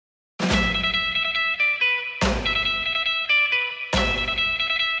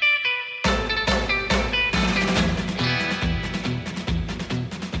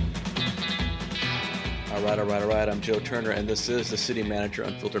All right. I'm Joe Turner, and this is the City Manager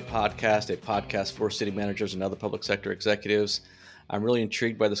Unfiltered podcast, a podcast for city managers and other public sector executives. I'm really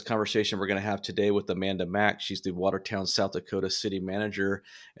intrigued by this conversation we're going to have today with Amanda Mack. She's the Watertown, South Dakota City Manager,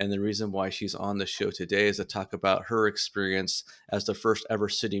 and the reason why she's on the show today is to talk about her experience as the first ever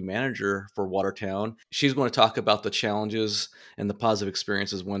city manager for Watertown. She's going to talk about the challenges and the positive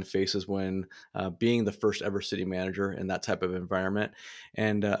experiences one faces when being the first ever city manager in that type of environment.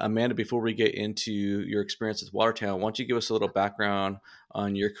 And Amanda, before we get into your experience with Watertown, why don't you give us a little background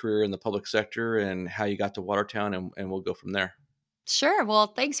on your career in the public sector and how you got to Watertown, and we'll go from there. Sure. Well,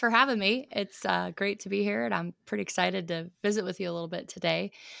 thanks for having me. It's great to be here, and I'm pretty excited to visit with you a little bit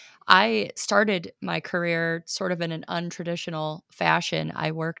today. I started my career sort of in an untraditional fashion.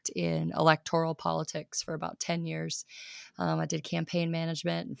 I worked in electoral politics for about 10 years. I did campaign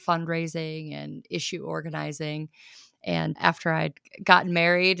management and fundraising and issue organizing. And after I'd gotten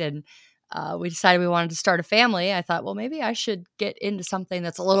married and we decided we wanted to start a family, I thought, well, maybe I should get into something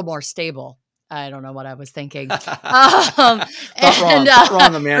that's a little more stable. I don't know what I was thinking. Not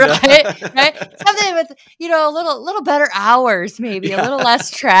wrong, Amanda. Right? Something with, a little better hours, maybe a little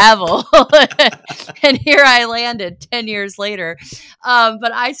less travel. And here I landed 10 years later.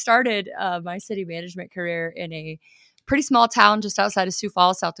 But I started my city management career in a pretty small town just outside of Sioux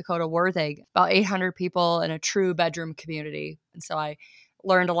Falls, South Dakota, Worthing, about 800 people in a true bedroom community. And so I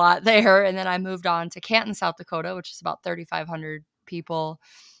learned a lot there. And then I moved on to Canton, South Dakota, which is about 3,500 people.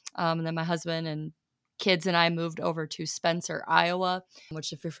 And then my husband and kids and I moved over to Spencer, Iowa,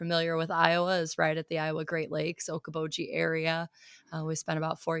 which, if you're familiar with Iowa, is right at the Iowa Great Lakes, Okoboji area. We spent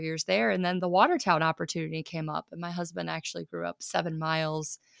about 4 years there. And then the Watertown opportunity came up. And my husband actually grew up 7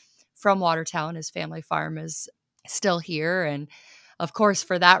 miles from Watertown. His family farm is still here. And of course,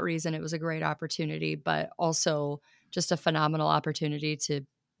 for that reason, it was a great opportunity, but also just a phenomenal opportunity to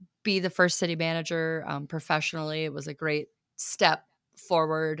be the first city manager professionally. It was a great step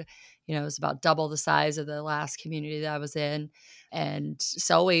forward. It was about double the size of the last community that I was in. And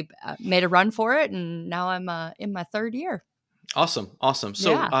so we made a run for it. And now I'm in my 3rd year. Awesome.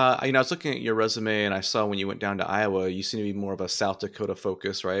 So, Yeah. I was looking at your resume and I saw when you went down to Iowa, you seem to be more of a South Dakota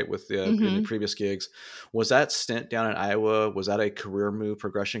focus, right? With in the previous gigs. Was that stint down in Iowa, was that a career move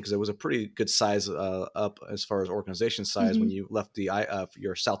progression? Because it was a pretty good size up as far as organization size when you left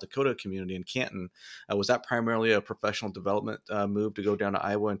your South Dakota community in Canton. Was that primarily a professional development move to go down to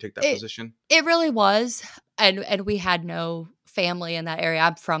Iowa and take that position? It really was. And we had no family in that area.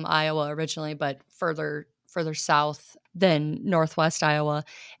 I'm from Iowa originally, but further south than Northwest Iowa.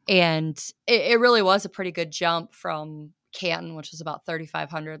 And it really was a pretty good jump from Canton, which was about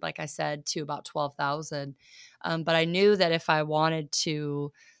 3,500, like I said, to about 12,000. But I knew that if I wanted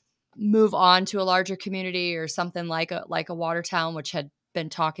to move on to a larger community or something like a Watertown, which had been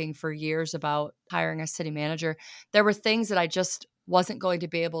talking for years about hiring a city manager, there were things that I just wasn't going to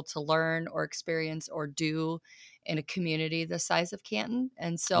be able to learn or experience or do in a community the size of Canton.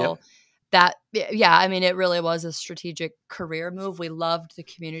 And so it really was a strategic career move. We loved the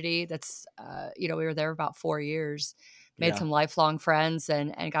community. That's, we were there about 4 years, made some lifelong friends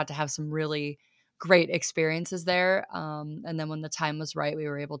and got to have some really great experiences there. And then when the time was right, we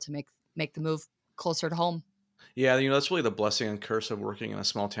were able to make the move closer to home. Yeah, that's really the blessing and curse of working in a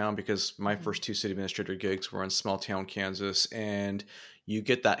small town, because my first 2 city administrator gigs were in small town Kansas, and you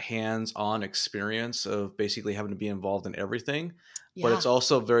get that hands-on experience of basically having to be involved in everything. But it's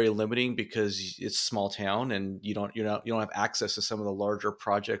also very limiting because it's small town and you don't have access to some of the larger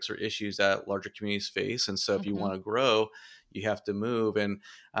projects or issues that larger communities face. And so if you want to grow, you have to move. And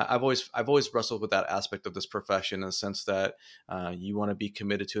I've always wrestled with that aspect of this profession in the sense that you want to be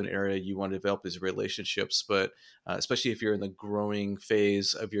committed to an area, you want to develop these relationships, but especially if you're in the growing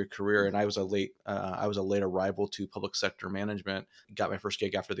phase of your career. And I was a late arrival to public sector management. Got my first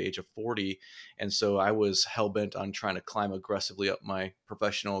gig after the age of 40, and so I was hell bent on trying to climb aggressively up my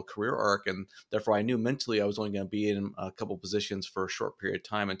professional career arc, and therefore I knew mentally I was only going to be in a couple positions for a short period of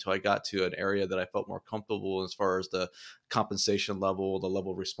time until I got to an area that I felt more comfortable as far as the compensation level, the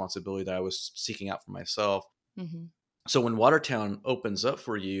level of responsibility that I was seeking out for myself. So when Watertown opens up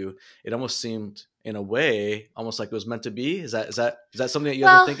for you, it almost seemed, in a way, almost like it was meant to be. Is that something that you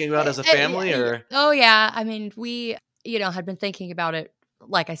guys were thinking about as a family? Or I mean, we had been thinking about it,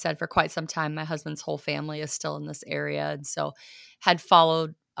 like I said, for quite some time. My husband's whole family is still in this area, and so had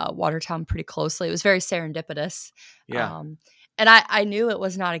followed Watertown pretty closely. It was very serendipitous. And I knew it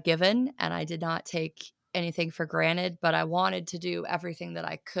was not a given, and I did not take anything for granted, but I wanted to do everything that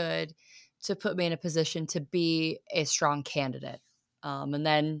I could to put me in a position to be a strong candidate. And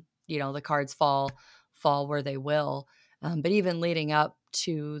then, the cards fall where they will. But even leading up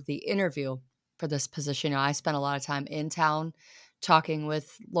to the interview for this position. I spent a lot of time in town talking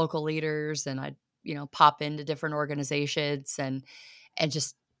with local leaders, and I'd, pop into different organizations and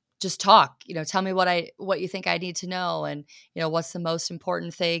just talk, tell me what you think I need to know, and what's the most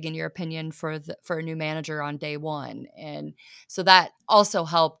important thing in your opinion for a new manager on day one. And so that also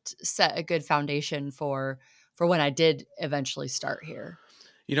helped set a good foundation for when I did eventually start here.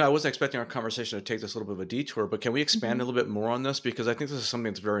 I wasn't expecting our conversation to take this a little bit of a detour, but can we expand Mhm. a little bit more on this? Because I think this is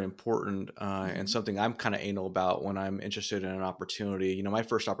something that's very important and Mhm. something I'm kind of anal about when I'm interested in an opportunity. My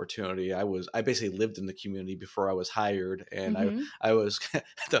first opportunity, I basically lived in the community before I was hired, and Mhm. I was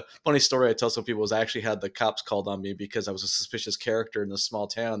the funny story I tell some people is I actually had the cops called on me because I was a suspicious character in this small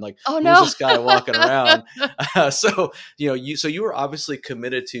town. Like, Oh, who is no. this guy walking around? So you were obviously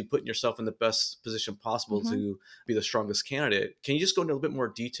committed to putting yourself in the best position possible Mhm. to be the strongest candidate. Can you just go into a little bit more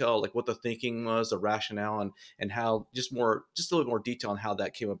detail, like what the thinking was, the rationale, and how just a little bit more detail on how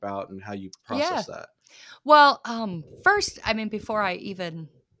that came about and how you Yeah. process that? Well, first, I mean, before I even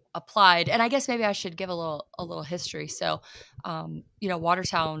applied, and I guess maybe I should give a little history. So,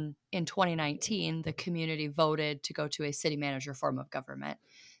 Watertown in 2019, the community voted to go to a city manager form of government.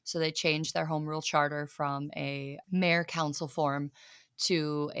 So they changed their home rule charter from a mayor council form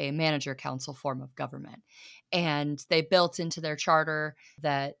to a manager council form of government. And they built into their charter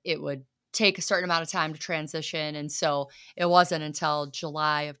that it would take a certain amount of time to transition. And so it wasn't until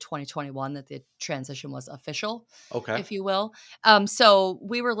July of 2021 that the transition was official, Okay. if you will. So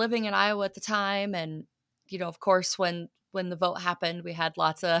we were living in Iowa at the time, and of course, when the vote happened, we had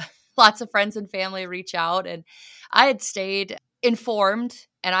lots of lots of friends and family reach out, and I had stayed informed,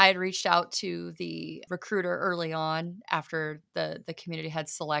 and I had reached out to the recruiter early on after the community had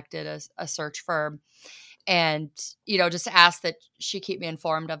selected a search firm, and just asked that she keep me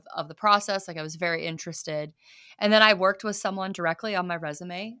informed of the process. Like, I was very interested, and then I worked with someone directly on my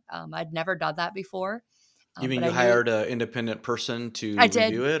resume. I'd never done that before, You mean but you I knew hired an independent person I to did.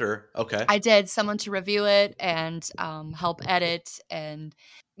 review it, or okay? I did someone to review it and help edit, and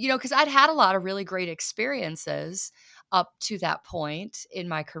because I'd had a lot of really great experiences up to that point in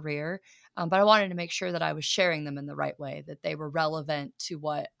my career, but I wanted to make sure that I was sharing them in the right way, that they were relevant to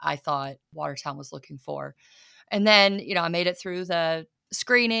what I thought Watertown was looking for. And then, I made it through the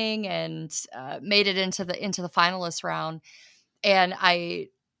screening and made it into the finalist round. And I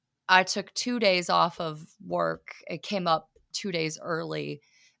took 2 days off of work. It came up 2 days early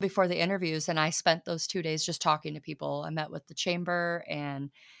before the interviews, and I spent those 2 days just talking to people. I met with the chamber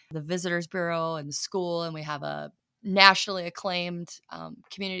and the visitors bureau and the school, and we have a nationally acclaimed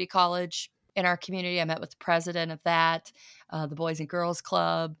community college in our community. I met with the president of that, the Boys and Girls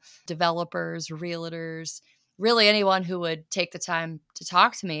Club, developers, realtors, really anyone who would take the time to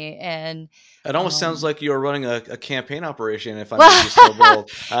talk to me. And It almost sounds um, like you were running a campaign operation, if I may well, be so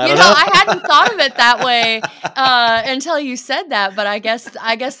bold. I don't I hadn't thought of it that way know. until you said that, but I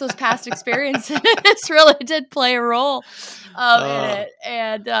guess those past experiences really did play a role in uh, it,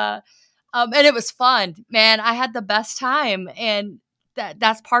 and it was fun, man. I had the best time, and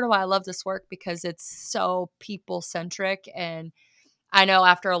that's part of why I love this work, because it's so people centric. And I know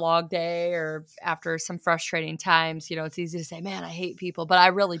after a long day or after some frustrating times, it's easy to say, "Man, I hate people," but I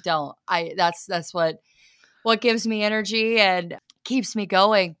really don't. That's what gives me energy and keeps me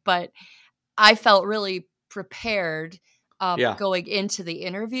going. But I felt really prepared yeah. going into the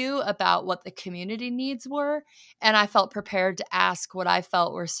interview about what the community needs were. And I felt prepared to ask what I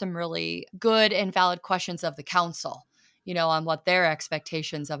felt were some really good and valid questions of the council, on what their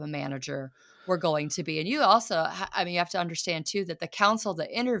expectations of a manager were going to be. And you also, I mean, you have to understand too that the council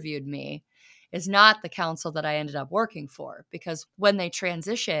that interviewed me is not the council that I ended up working for, because when they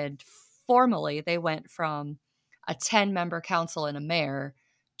transitioned formally, they went from a 10-member council and a mayor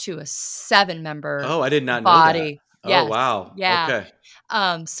to a 7-member Oh, I did not know that. body. Oh, Yes. wow. Yeah.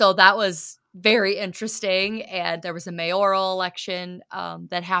 Okay. So that was very interesting. And there was a mayoral election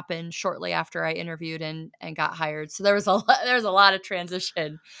that happened shortly after I interviewed and got hired. So there was a lot of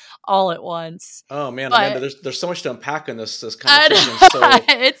transition all at once. Oh man, Amanda, But there's so much to unpack in this conversation. I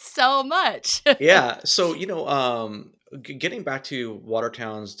So it's so much. yeah, so getting back to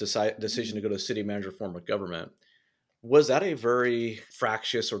Watertown's decision to go to city manager form of government, was that a very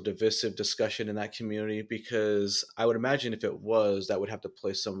fractious or divisive discussion in that community? Because I would imagine if it was, that would have to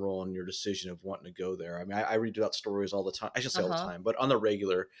play some role in your decision of wanting to go there. I mean, I read about stories all the time. I shouldn't say all the Uh-huh. time, but on the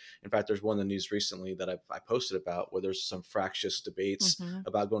regular. In fact, there's one in the news recently that I posted about where there's some fractious debates Hmm.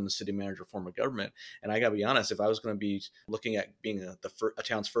 about going to city manager form of government. And I got to be honest, if I was going to be looking at being a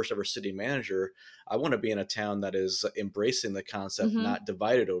town's first ever city manager, I want to be in a town that is embracing the concept, Hmm. not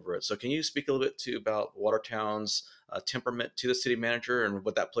divided over it. So, can you speak a little bit to about Watertown's temperament to the city manager and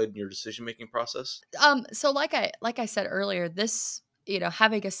what that played in your decision making process? So like I said earlier, this,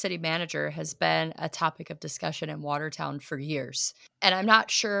 having a city manager has been a topic of discussion in Watertown for years. And I'm not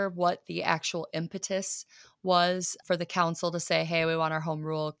sure what the actual impetus was for the council to say, hey, we want our home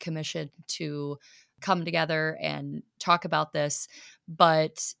rule commission to come together and talk about this.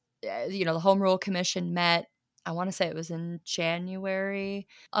 But, the home rule commission met, I want to say it was in January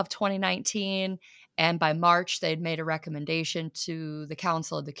of 2019. And by March, they'd made a recommendation to the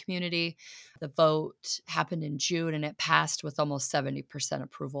council of the community. The vote happened in June and it passed with almost 70%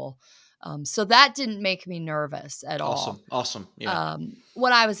 approval. So that didn't make me nervous at all. Awesome. Awesome. Yeah.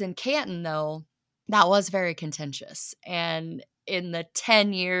 When I was in Canton, though, that was very contentious. And in the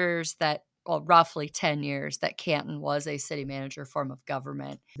 10 years that, well, roughly 10 years that Canton was a city manager form of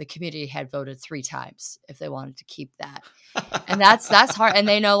government, the community had voted 3 times if they wanted to keep that. And that's hard. And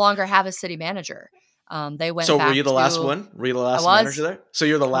they no longer have a city manager. They went So were back you the last to, one? Were you the I last manager was, there? So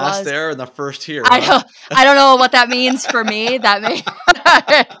you're the I last was, there and the first here, I huh? don't, I don't know what that means for me. That may,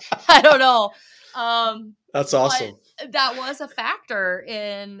 I don't know. That's But awesome. that was a factor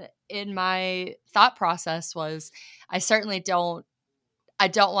in my thought process. Was I certainly don't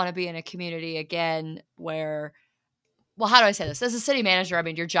want to be in a community again where, well, how do I say this? As a city manager, I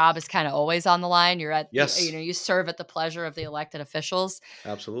mean, your job is kind of always on the line. You're at, Yes, you serve at the pleasure of the elected officials.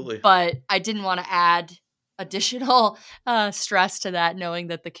 absolutely. But I didn't want to add additional stress to that, knowing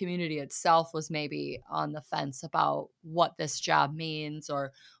that the community itself was maybe on the fence about what this job means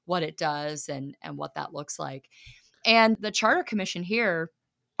or what it does and what that looks like. And the Charter Commission here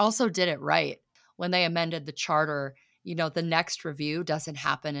also did it right. When they amended the charter, the next review doesn't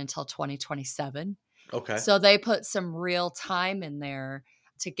happen until 2027. Okay. So they put some real time in there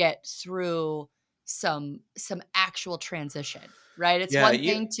to get through some actual transition, right? It's Yeah, one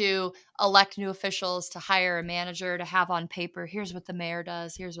you thing to elect new officials, to hire a manager, to have on paper, here's what the mayor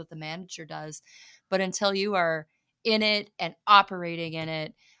does, here's what the manager does. But until you are in it and operating in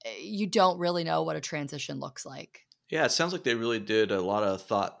it, you don't really know what a transition looks like. Yeah, it sounds like they really did a lot of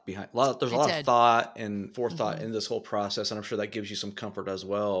thought behind. There's a They lot of did. thought and forethought Hmm. in this whole process, and I'm sure that gives you some comfort as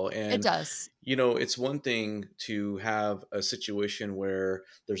well. It And does. it's one thing to have a situation where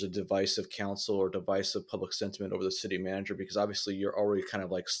there's a divisive council or divisive public sentiment over the city manager, because obviously you're already kind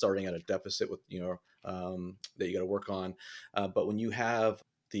of like starting at a deficit with that you got to work on. But when you have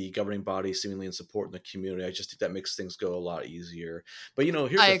the governing body seemingly in support in the community, I just think that makes things go a lot easier. But here's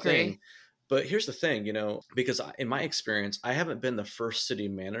I the thing. agree. But here's the thing, because in my experience, I haven't been the first city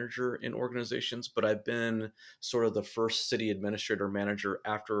manager in organizations, but I've been sort of the first city administrator manager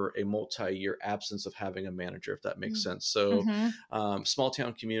after a multi-year absence of having a manager, if that makes sense. So, Mm-hmm. small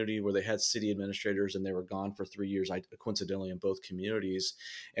town community where they had city administrators and they were gone for 3 years, coincidentally in both communities.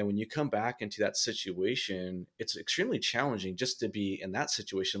 And when you come back into that situation, it's extremely challenging just to be in that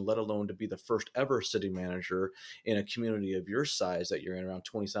situation, let alone to be the first ever city manager in a community of your size that you're in, around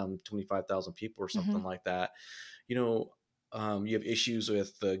 20,000, 25,000 people or Mm-hmm. something like that. You know, you have issues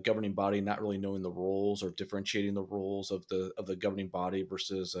with the governing body not really knowing the roles or differentiating the roles of the governing body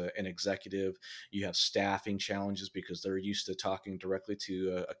versus an executive. You have staffing challenges because they're used to talking directly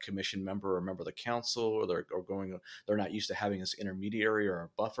to a commission member or a member of the council, or they're not used to having this intermediary or a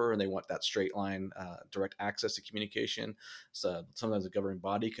buffer, and they want that straight line, direct access to communication. So sometimes the governing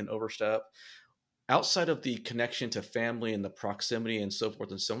body can overstep. Outside of the connection to family and the proximity and so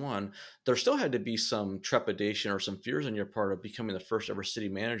forth and so on, there still had to be some trepidation or some fears on your part of becoming the first ever city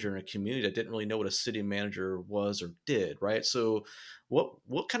manager in a community that didn't really know what a city manager was or did, right? So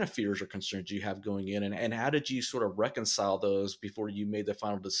what kind of fears or concerns do you have going in, and how did you sort of reconcile those before you made the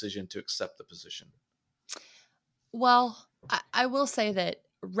final decision to accept the position? Well, I will say that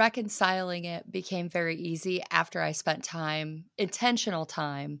reconciling it became very easy after I spent intentional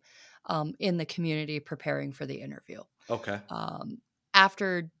time, in the community preparing for the interview. Okay. Um,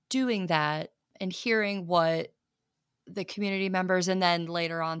 After doing that and hearing what the community members, and then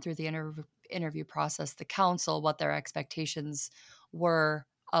later on through the interview process, the council, what their expectations were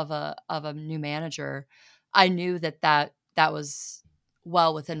of a new manager, I knew that was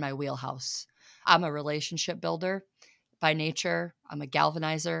well within my wheelhouse. I'm a relationship builder by nature. I'm a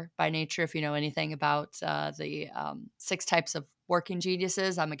galvanizer by nature. If you know anything about the 6 types of working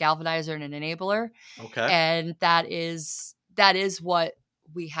geniuses, I'm a galvanizer and an enabler, Okay. and that is what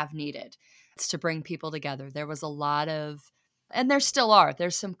we have needed. It's to bring people together. There was a lot of, and there still are.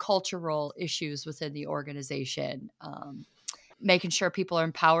 There's some cultural issues within the organization. Making sure people are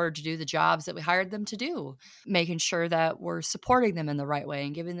empowered to do the jobs that we hired them to do, making sure that we're supporting them in the right way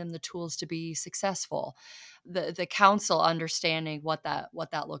and giving them the tools to be successful. The council understanding what that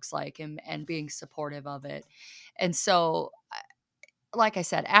looks like and being supportive of it. And so, like I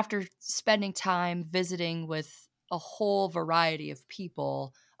said, after spending time visiting with a whole variety of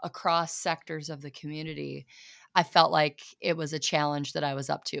people across sectors of the community, I felt like it was a challenge that I was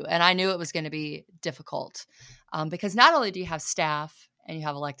up to. And I knew it was going to be difficult because not only do you have staff and you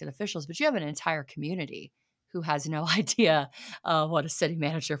have elected officials, but you have an entire community who has no idea what a city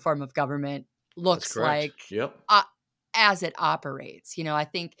manager form of government That's looks correct. like Yep. uh, as it operates. I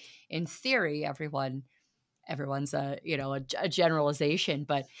think in theory, everyone's a generalization,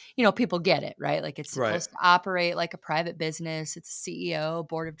 but people get it, right? Like it's Right. supposed to operate like a private business. It's a CEO,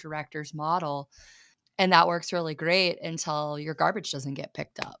 board of directors model, and that works really great until your garbage doesn't get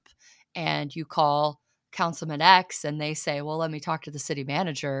picked up and you call Councilman X and they say, well, let me talk to the city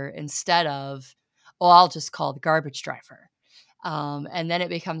manager instead of, oh, I'll just call the garbage driver. And then it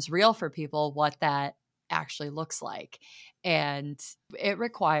becomes real for people what that actually looks like. And it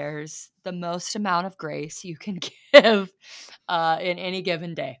requires the most amount of grace you can give in any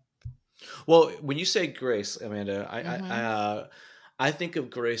given day. Well, when you say grace, Amanda, Hmm. I think of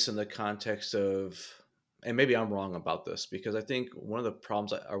grace in the context of, and maybe I'm wrong about this, because I think one of the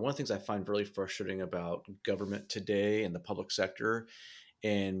problems, or one of the things I find really frustrating about government today and the public sector,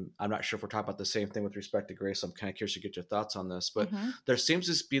 and I'm not sure if we're talking about the same thing with respect to grace. I'm kind of curious to get your thoughts on this, but Hmm. there seems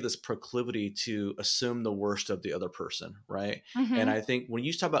to be this proclivity to assume the worst of the other person, right? And Hmm. I think when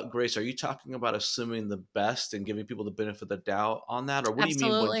you talk about grace, are you talking about assuming the best and giving people the benefit of the doubt on that, or what do you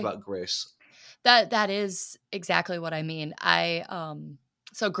mean when it's Absolutely. about grace? That is exactly what I mean.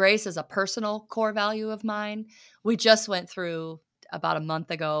 So grace is a personal core value of mine. We just went through about a month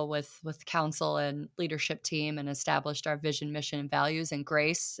ago with council and leadership team and established our vision, mission, and values. And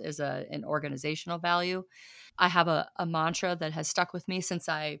grace is an organizational value. I have a mantra that has stuck with me since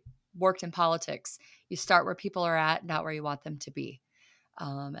I worked in politics. You start where people are at, not where you want them to be.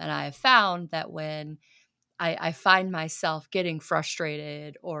 And I have found that when I find myself getting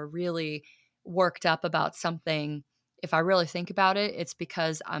frustrated or really worked up about something, if I really think about it, it's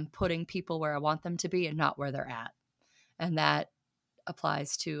because I'm putting people where I want them to be and not where they're at. And that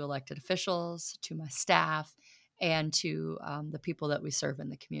applies to elected officials, to my staff, and to the people that we serve in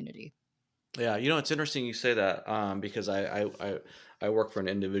the community. Yeah, it's interesting you say that, because I work for an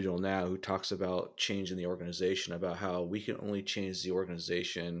individual now who talks about changing the organization, about how we can only change the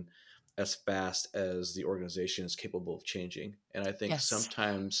organization as fast as the organization is capable of changing. And I think Yes.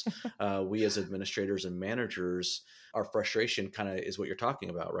 sometimes we as administrators and managers, our frustration kind of is what you're talking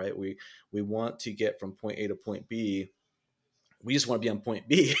about, right? We want to get from point A to point B. We just want to be on point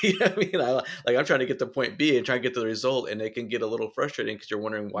B. You know what I mean? Like I'm trying to get to point B and try to get to the result, and it can get a little frustrating because you're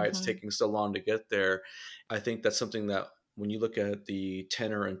wondering why it's Hmm. taking so long to get there. I think that's something that when you look at the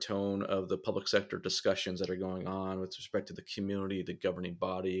tenor and tone of the public sector discussions that are going on with respect to the community, the governing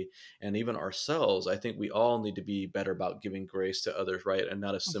body, and even ourselves, I think we all need to be better about giving grace to others, right? And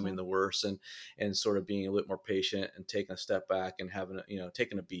not assuming Hmm. the worst, and sort of being a little more patient and taking a step back and having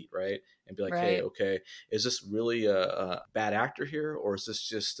taking a beat, right? And be like, hey, Right. okay, is this really a bad actor here, or is this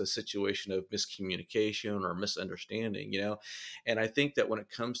just a situation of miscommunication or misunderstanding? And I think that when it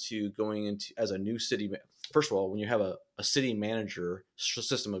comes to going into as a new city, first of all, when you have a city manager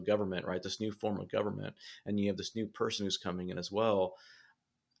system of government, right, this new form of government, and you have this new person who's coming in as well,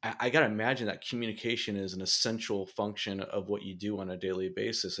 I got to imagine that communication is an essential function of what you do on a daily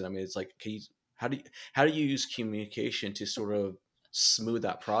basis. And I mean, it's like, how do you, how do you use communication to sort of smooth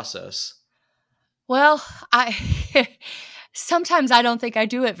that process? Well, I sometimes I don't think I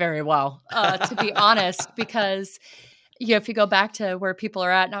do it very well, to be honest, because if you go back to where people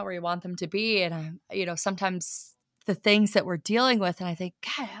are at, not where you want them to be, and sometimes the things that we're dealing with, and I think,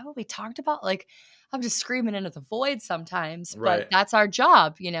 God, haven't we talked about? Like, I'm just screaming into the void sometimes, but Right. that's our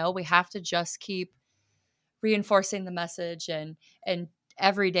job. We have to just keep reinforcing the message and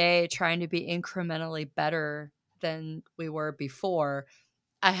every day trying to be incrementally better than we were before.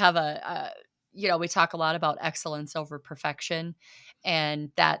 I have we talk a lot about excellence over perfection,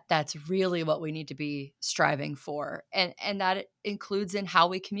 and that's really what we need to be striving for, and that includes in how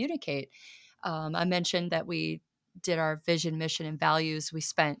we communicate. I mentioned that we did our vision, mission, and values. We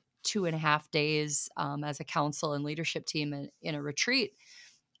spent 2.5 days as a council and leadership team in a retreat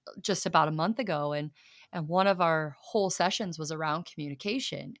just about a month ago, and one of our whole sessions was around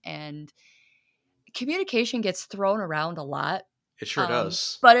communication, and communication gets thrown around a lot, It sure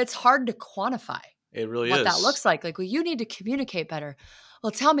does. but it's hard to quantify It really what that is. looks like. Like, well, you need to communicate better.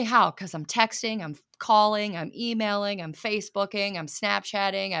 Well, tell me how, because I'm texting, I'm calling, I'm emailing, I'm Facebooking, I'm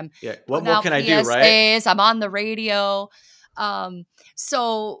Snapchatting, I'm Yeah. What putting more out can I do, right? PSAs, I'm on the radio.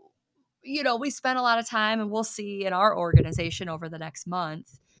 So, we spent a lot of time, and we'll see in our organization over the next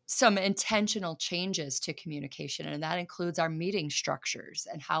month some intentional changes to communication, and that includes our meeting structures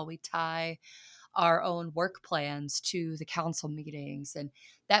and how we tie our own work plans to the council meetings. And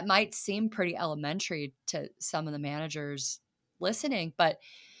that might seem pretty elementary to some of the managers listening, but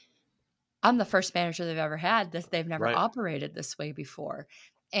I'm the first manager they've ever had that they've never Right. operated this way before.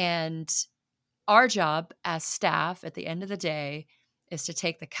 And our job as staff at the end of the day is to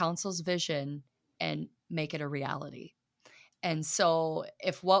take the council's vision and make it a reality. And so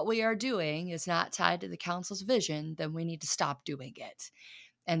if what we are doing is not tied to the council's vision, then we need to stop doing it.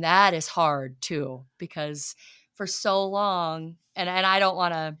 And that is hard too, because for so long, and I don't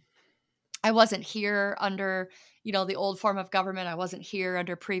want to, I wasn't here under, the old form of government. I wasn't here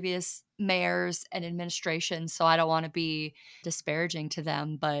under previous mayors and administrations. So I don't want to be disparaging to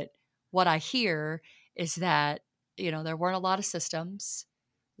them. But what I hear is that, there weren't a lot of systems.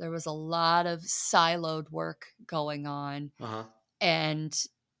 There was a lot of siloed work going on. Uh-huh. And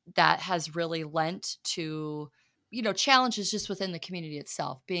that has really lent to, challenges just within the community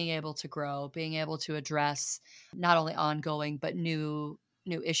itself, being able to grow, being able to address not only ongoing, but new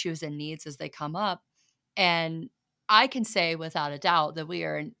issues and needs as they come up. And I can say without a doubt that we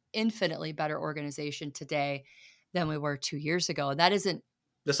are an infinitely better organization today than we were 2 years ago. And that isn't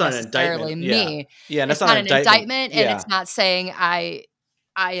That's not an necessarily indictment. Yeah. me. Yeah, and that's It's not not an an indictment. indictment, and Yeah. it's not saying I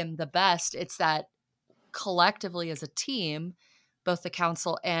am the best. It's that collectively as a team, both the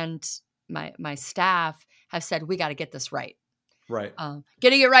council and my staff have said, we got to get this right. Right.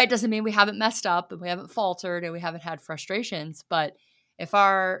 Getting it right doesn't mean we haven't messed up and we haven't faltered and we haven't had frustrations. But if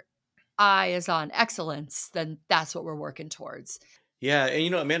our eye is on excellence, then that's what we're working towards. Yeah,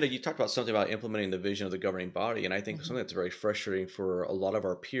 and Amanda, you talked about something about implementing the vision of the governing body, and I think Mhm. something that's very frustrating for a lot of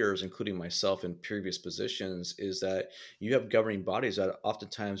our peers, including myself in previous positions, is that you have governing bodies that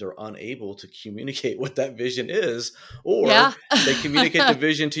oftentimes are unable to communicate what that vision is, or Yeah. they communicate the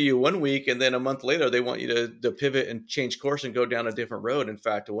vision to you one week, and then a month later they want you to pivot and change course and go down a different road. In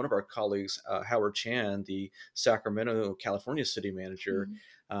fact, one of our colleagues, Howard Chan, the Sacramento, California city manager,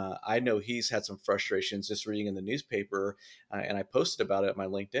 Mhm. I know he's had some frustrations just reading in the newspaper, and I posted about it at my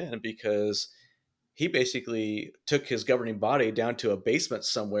LinkedIn because he basically took his governing body down to a basement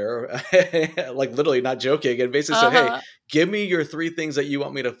somewhere, like literally not joking, and basically said, "Hey, Uh-huh. give me your three things that you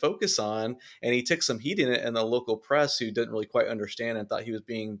want me to focus on." And he took some heat in it, and the local press, who didn't really quite understand and thought he was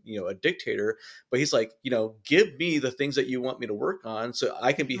being, a dictator. But he's like, give me the things that you want me to work on, so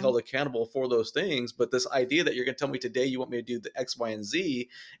I can be Mhm. held accountable for those things. But this idea that you're going to tell me today you want me to do the X, Y, and Z,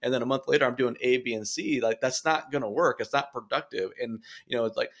 and then a month later I'm doing A, B, and C, like that's not going to work. It's not productive. And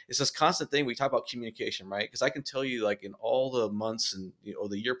it's like it's this constant thing we talk about communication, right? Because I can tell you, like in all the months and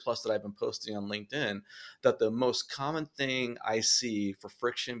the year plus that I've been posting on LinkedIn, that the most common thing I see for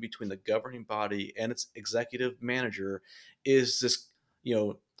friction between the governing body and its executive manager is this, you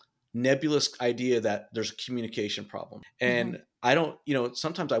know, nebulous idea that there's a communication problem. Mhm. And I don't,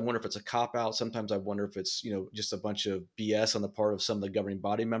 sometimes I wonder if it's a cop out. Sometimes I wonder if it's, just a bunch of BS on the part of some of the governing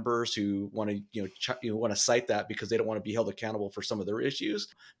body members who want to, want to cite that because they don't want to be held accountable for some of their issues.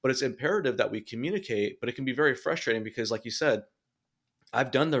 But it's imperative that we communicate, but it can be very frustrating because, like you said, I've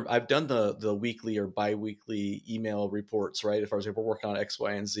done the weekly or biweekly email reports, right? If I was able to work on X,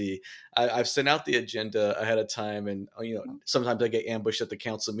 Y, and Z, I've sent out the agenda ahead of time, and sometimes I get ambushed at the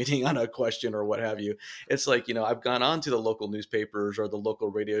council meeting on a question or what have you. It's like I've gone on to the local newspapers or the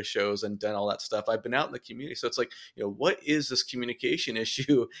local radio shows and done all that stuff. I've been out in the community, so it's like what is this communication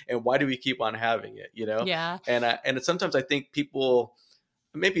issue, and why do we keep on having it? Yeah. And sometimes I think people,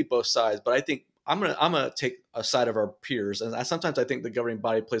 maybe both sides, but I think I'm gonna take a side of our peers, and sometimes I think the governing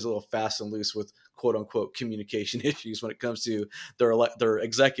body plays a little fast and loose with quote unquote communication issues when it comes to their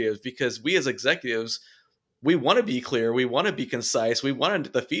executives, because we as executives, we want to be clear, we want to be concise, we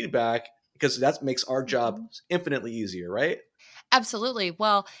want the feedback because that makes our job Mhm. infinitely easier, right? Absolutely.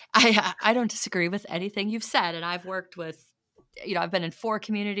 Well, I don't disagree with anything you've said, and I've worked with, I've been in 4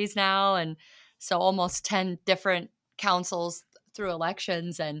 communities now, and so almost 10 different councils through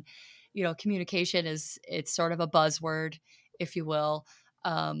elections, and communication it's sort of a buzzword, if you will.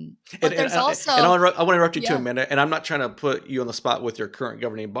 And But and there's and also, I want to interrupt you too, yeah, Amanda. And I'm not trying to put you on the spot with your current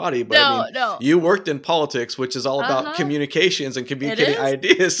governing body, but I no, mean, no, you worked in politics, which is all about uh-huh, communications and it communicating is.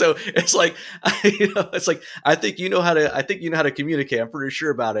 ideas. So it's like, it's like I think you know how to. I think you know how to communicate. I'm pretty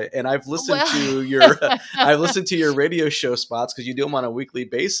sure about it. And I've listened Well, to your, I've listened to your radio show spots because you do them on a weekly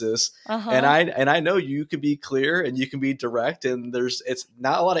basis. And uh-huh. I know you can be clear and you can be direct, and it's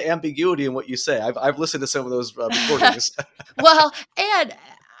not a lot of ambiguity in what you say. I've listened to some of those recordings. Well, and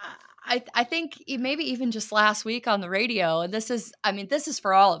I think maybe even just last week on the radio, and this is, I mean, this is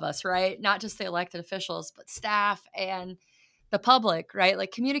for all of us, right? Not just the elected officials, but staff and the public, right?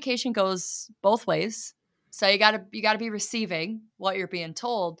 Like communication goes both ways. So you gotta be receiving what you're being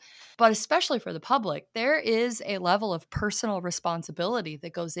told, but especially for the public, there is a level of personal responsibility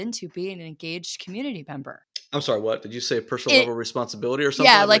that goes into being an engaged community member. I'm sorry, what? Did you say personal It level responsibility or something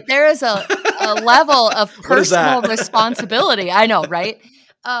Yeah, like like that? there is a level of What is personal that? responsibility. I know, right?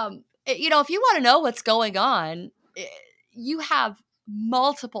 If you want to know what's going on, you have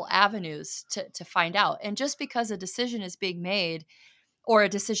multiple avenues to find out. And just because a decision is being made or a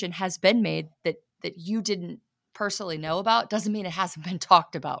decision has been made that you didn't personally know about doesn't mean it hasn't been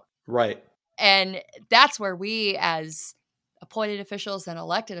talked about. Right. And that's where we as appointed officials and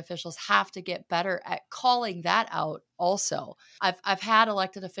elected officials have to get better at calling that out also. I've had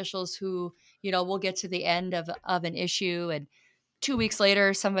elected officials who, will get to the end of an issue, and 2 weeks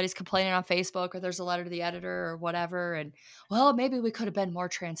later somebody's complaining on Facebook or there's a letter to the editor or whatever, and well, maybe we could have been more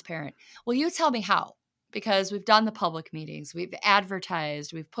transparent. Well, you tell me how. Because we've done the public meetings, we've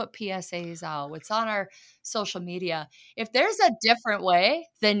advertised, we've put PSAs out, it's on our social media. If there's a different way,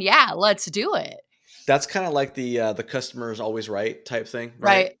 then yeah, let's do it. That's kinda like the customer is always right type thing,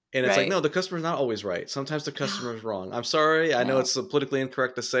 right? Right, And it's like, right. no, the customer's not always right. Sometimes the No, customer is wrong. I'm sorry, I know no. it's politically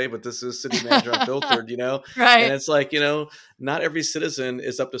incorrect to say, but this is City Manager Unfiltered, you know? And Right. it's like, not every citizen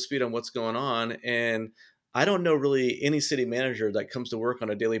is up to speed on what's going on, and I don't know really any city manager that comes to work on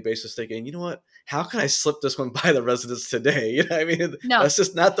a daily basis thinking, "You know what? How can I slip this one by the residents today?" You know what I mean? No, That's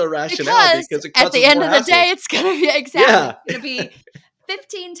just not the rationale because because it at the causes end more of the day, hassles. it's gonna be exactly, Yeah. it's gonna be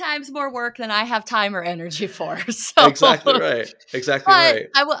 15 times more work than I have time or energy for. So, Exactly right. Exactly but right.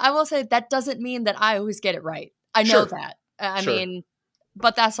 I will say that doesn't mean that I always get it right. I know Sure. that. I Sure. mean,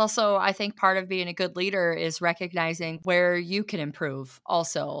 but that's also, I think, part of being a good leader is recognizing where you can improve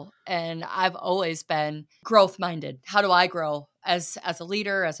also. And I've always been growth minded. How do I grow as a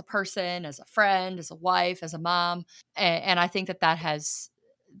leader, as a person, as a friend, as a wife, as a mom? And I think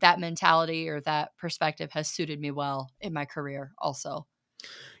that mentality or that perspective has suited me well in my career also.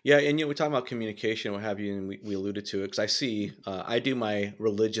 Yeah, and we talk about communication, what have you, and we alluded to it because I do my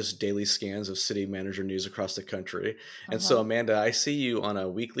religious daily scans of city manager news across the country, and so Uh-huh. Amanda, I see you on a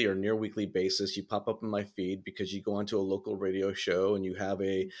weekly or near weekly basis. You pop up in my feed because you go onto a local radio show and you have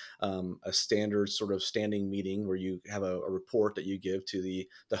a standard sort of standing meeting where you have a report that you give to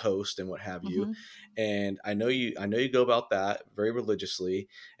the host and what have you, Hmm. and I know you go about that very religiously,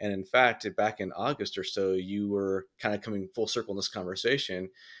 and in fact, back in August or so, you were kind of coming full circle in this conversation.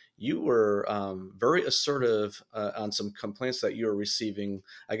 You were very assertive on some complaints that you were receiving.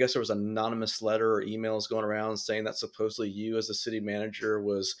 I guess there was an anonymous letter or emails going around saying that supposedly you, as the city manager,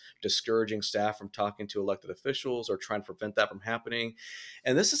 was discouraging staff from talking to elected officials or trying to prevent that from happening.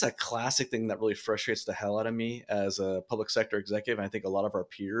 And this is a classic thing that really frustrates the hell out of me as a public sector executive. And I think a lot of our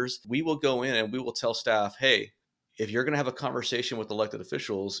peers, we will go in and we will tell staff, hey, if you're going to have a conversation with elected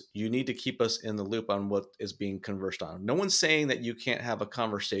officials, you need to keep us in the loop on what is being conversed on. No one's saying that you can't have a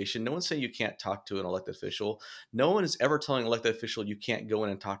conversation. No one's saying you can't talk to an elected official. No one is ever telling an elected official you can't go in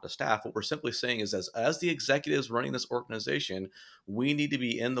and talk to staff. What we're simply saying is, as the executives running this organization, we need to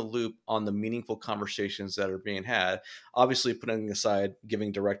be in the loop on the meaningful conversations that are being had. Obviously, putting aside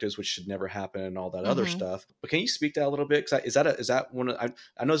giving directives, which should never happen, and all that other Hmm. stuff. But can you speak to that a little bit? Because is that one?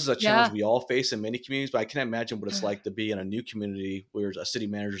 I know this is a challenge Yeah. we all face in many communities, but I can't imagine what it's like to be in a new community where a city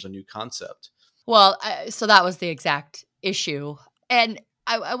manager is a new concept. Well, so that was the exact issue. And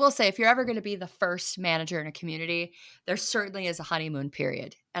I will say, if you're ever going to be the first manager in a community, there certainly is a honeymoon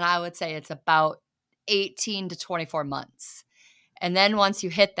period. And I would say it's about 18 to 24 months. And then once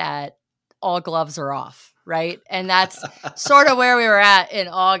you hit that, all gloves are off, right? And that's sort of where we were at in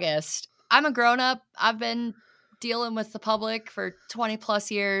August. I'm a grown up. I've been dealing with the public for 20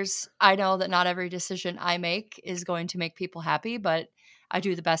 plus years. I know that not every decision I make is going to make people happy, but I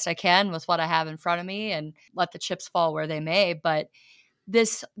do the best I can with what I have in front of me and let the chips fall where they may. But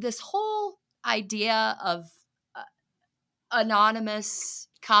this whole idea of uh, anonymous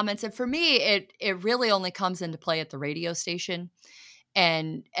comments, and for me, it really only comes into play at the radio station,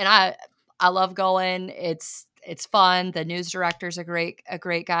 and I love going. It's fun. The news director's a great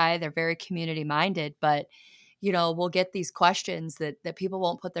guy. They're very community minded, but we'll get these questions that people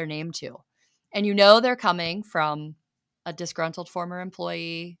won't put their name to. And they're coming from a disgruntled former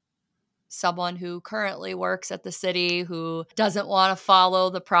employee, someone who currently works at the city who doesn't want to follow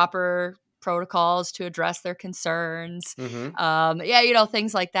the proper protocols to address their concerns. Hmm. Yeah,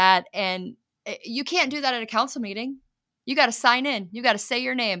 things like that. And you can't do that at a council meeting. You got to sign in. You got to say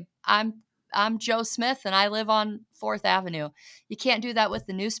your name. I'm Joe Smith and I live on 4th Avenue. You can't do that with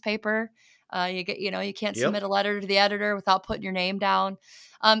the newspaper. You can't submit Yep. a letter to the editor without putting your name down.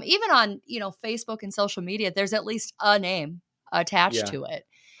 Even on Facebook and social media, there's at least a name attached Yeah. to it.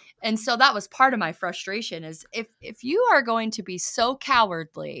 And so that was part of my frustration is if you are going to be so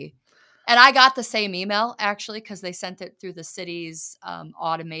cowardly, and I got the same email actually because they sent it through the city's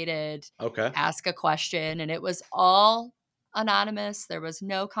automated Okay. ask a question, and it was all anonymous. There was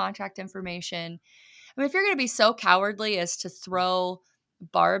no contact information. I mean, if you're going to be so cowardly as to throw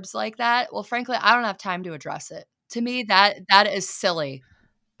barbs like that, well, frankly, I don't have time to address it. To me, that is silly.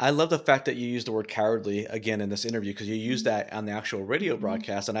 I love the fact that you used the word cowardly again in this interview because you used Mhm. that on the actual radio Mhm.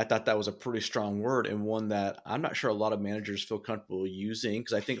 broadcast, and I thought that was a pretty strong word and one that I'm not sure a lot of managers feel comfortable using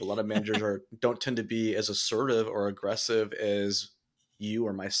because I think a lot of managers are don't tend to be as assertive or aggressive as you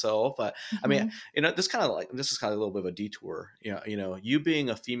or myself. I mean, Mhm. this is kind of a little bit of a detour. You being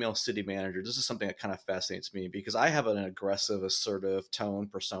a female city manager, this is something that kind of fascinates me because I have an aggressive, assertive tone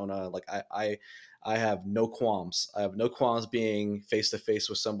persona. Like I have no qualms. I have no qualms being face to face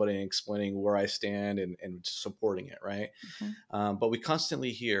with somebody and explaining where I stand and supporting it, right? Mhm. But we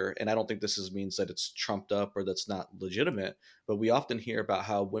constantly hear, and I don't think means that it's trumped up or that's not legitimate, but we often hear about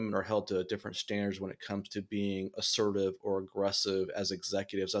how women are held to different standards when it comes to being assertive or aggressive as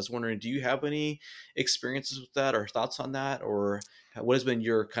executives. I was wondering, do you have any experiences with that or thoughts on that? Or what has been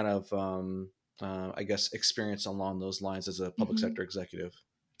your kind of, I guess, experience along those lines as a public Mhm. sector executive?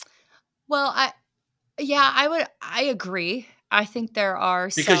 Well, I agree. I think there are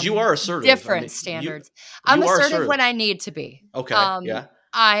Because you some are assertive. I different mean, you standards. I'm you are assertive when assertive. I need to be. Okay, yeah.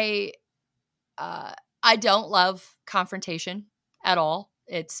 I uh, I don't love confrontation at all.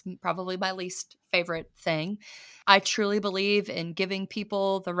 It's probably my least favorite thing. I truly believe in giving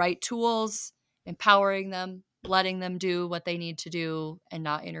people the right tools, empowering them, letting them do what they need to do, and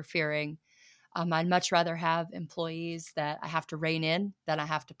not interfering. I'd much rather have employees that I have to rein in than I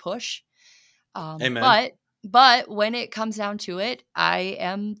have to push. Um, Amen. but but when it comes down to it, I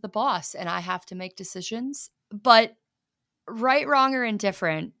am the boss and I have to make decisions. But right, wrong, or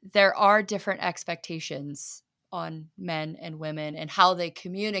indifferent, there are different expectations on men and women and how they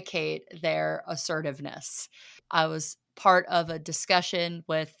communicate their assertiveness. I was part of a discussion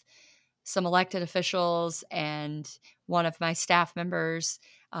with some elected officials and one of my staff members,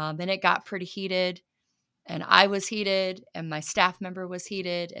 and it got pretty heated. And I was heated, and my staff member was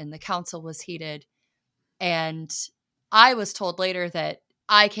heated, and the council was heated. And I was told later that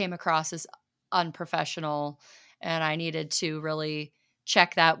I came across as unprofessional and I needed to really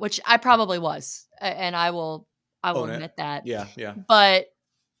check that, which I probably was. And I will Own it. admit that. Yeah, yeah. But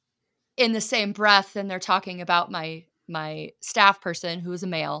in the same breath, then they're talking about my staff person who is a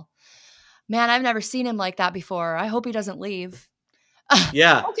male. Man, I've never seen him like that before. I hope he doesn't leave.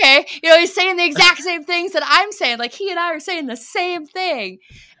 Yeah. Okay. He's saying the exact same things that I'm saying. Like he and I are saying the same thing.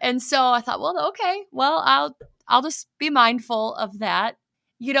 And so I thought, well, okay, well, I'll just be mindful of that.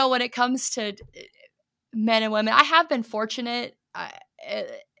 When it comes to men and women, I have been fortunate. Eh,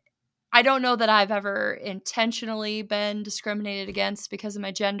 I don't know that I've ever intentionally been discriminated against because of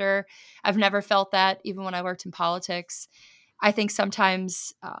my gender. I've never felt that, even when I worked in politics. I think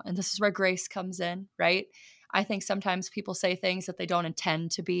sometimes, and this is where grace comes in, right? I think sometimes people say things that they don't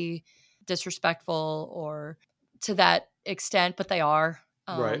intend to be disrespectful or to that extent, but they are.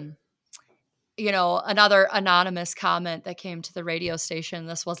 Right. Another anonymous comment that came to the radio station,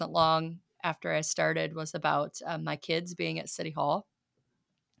 this wasn't long after I started, was about my kids being at City Hall.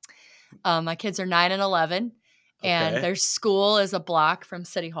 My kids are 9 and 11, and Okay. their school is a block from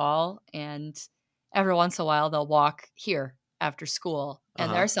City Hall. And every once in a while, they'll walk here after school. And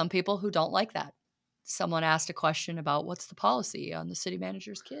there Uh-huh. are some people who don't like that. Someone asked a question about what's the policy on the city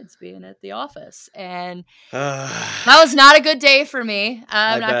manager's kids being at the office. And that was not a good day for me.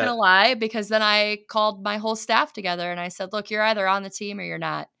 I'm I not going to bet. lie, because then I called my whole staff together and I said, look, you're either on the team or you're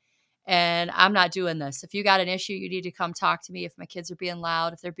not. And I'm not doing this. If you got an issue, you need to come talk to me. If my kids are being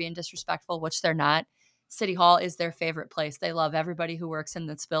loud, if they're being disrespectful, which they're not, City Hall is their favorite place. They love everybody who works in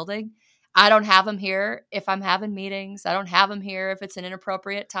this building. I don't have them here if I'm having meetings. I don't have them here if it's an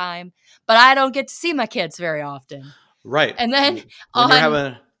inappropriate time, but I don't get to see my kids very often. Right. And then When you're on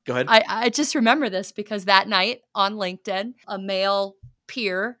having go ahead. I just remember this because that night on LinkedIn, a male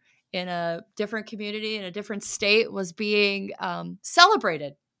peer in a different community in a different state was being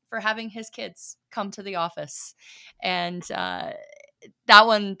celebrated for having his kids come to the office, and that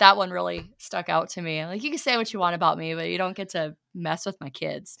one really stuck out to me. Like, you can say what you want about me, but you don't get to mess with my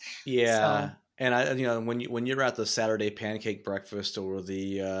kids. Yeah. So And when you're at the Saturday pancake breakfast or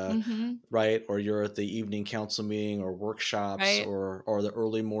the Mhm. right, or you're at the evening council meeting or workshops Right. or the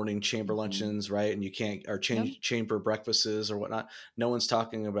early morning chamber Mhm. luncheons, right, and you can't or Yep. chamber breakfasts or whatnot. No one's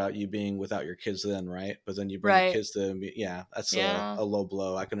talking about you being without your kids then, right? But then you bring your Right. kids to yeah, that's Yeah. a low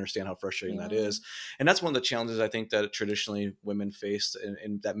blow. I can understand how frustrating that Yeah. is, and that's one of the challenges I think that traditionally women face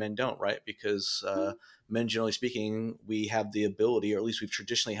and that men don't, right? Because Mm. men, generally speaking, we have the ability, or at least we've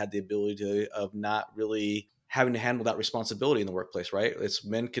traditionally had the ability of not really having to handle that responsibility in the workplace, right? It's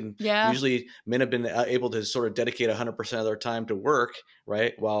men can Yeah. usually men have been able to sort of dedicate 100% of their time to work,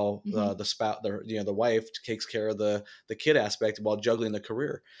 right? While Mhm. the spouse, the wife takes care of the kid aspect while juggling the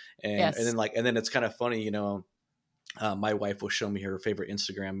career, and Yes. then and then it's kind of funny, my wife will show me her favorite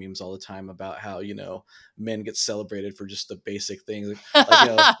Instagram memes all the time about how men get celebrated for just the basic things,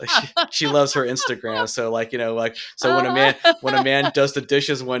 like she loves her Instagram. So so when a Uh-huh. man does the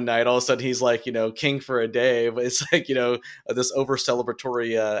dishes one night, all of a sudden he's like king for a day. But it's like this over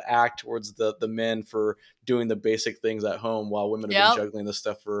celebratory act towards the men for doing the basic things at home while women have been Yep. juggling this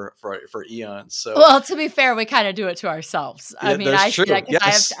stuff for eons. So Well, to be fair, we kinda do it to ourselves. I yeah, mean, that's I see that true.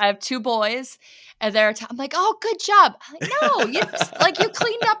 because Yes. I have 2 boys, and I'm like, "Oh, good job." I'm like, "No, you just like, you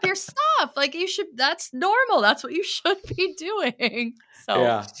cleaned up your stuff. Like, you should that's normal. That's what you should be doing." So,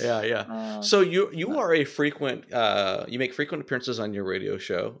 Yeah, yeah, yeah. uh, So you but are a frequent you make frequent appearances on your radio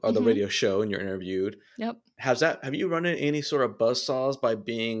show or the mhm. radio show and you're interviewed. Yep. Have you run into any sort of buzzsaws by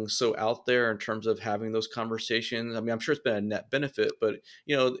being so out there in terms of having those conversations? I mean, I'm sure it's been a net benefit, but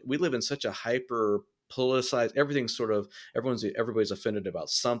we live in such a hyper politicized everything's sort of everybody's offended about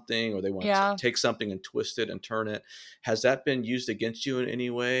something or they want to Yeah. take something and twist it and turn it. Has that been used against you in any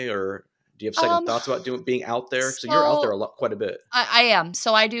way, or do you have second Um, thoughts about being out there? So you're out there so quite a bit. I am.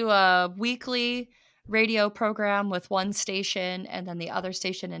 So I do a weekly radio program with one station, and then the other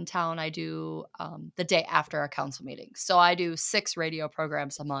station in town, I do the day after our council meeting. So I do 6 radio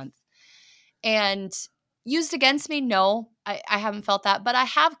programs a month. And used against me, no, I haven't felt that, but I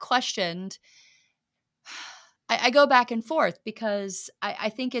have questioned. I go back and forth because I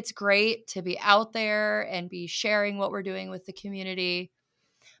think it's great to be out there and be sharing what we're doing with the community.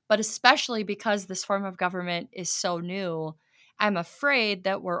 But especially because this form of government is so new, I'm afraid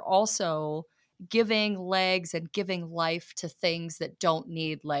that we're also giving legs and giving life to things that don't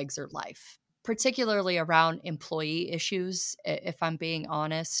need legs or life, particularly around employee issues, if I'm being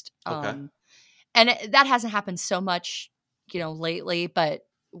honest. Okay. And that hasn't happened so much, lately. But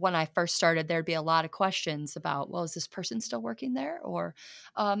when I first started, there'd be a lot of questions about, well, is this person still working there? Or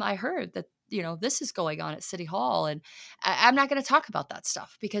I heard that, this is going on at City Hall. And I'm not going to talk about that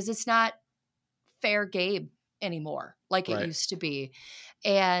stuff because it's not fair game anymore like it Right. used to be.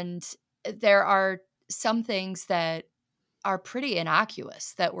 And there are some things that are pretty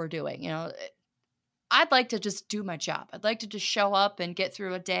innocuous that we're doing. I'd like to just do my job. I'd like to just show up and get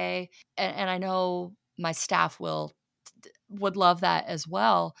through a day, and I know my staff would love that as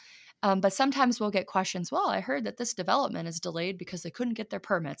well. But sometimes we'll get questions. Well, I heard that this development is delayed because they couldn't get their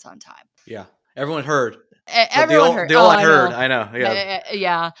permits on time. Yeah. Everyone heard. The Everyone heard. the Oh, old I I heard. know. I know. Yeah.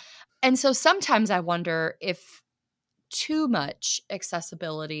 Yeah. And so sometimes I wonder if too much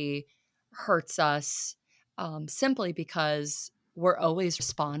accessibility hurts us, simply because we're always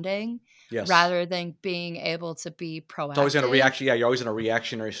responding Yes. rather than being able to be It's always in a proactive. reaction. Yeah, you're always in a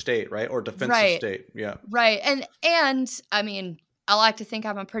reactionary state, right? Or defensive Right. state. Yeah. Right. And I mean, I like to think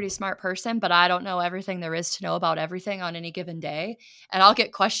I'm a pretty smart person, but I don't know everything there is to know about everything on any given day. And I'll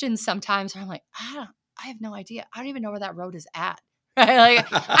get questions sometimes where I'm like, I have no idea. I don't even know where that road is at. Right? Like,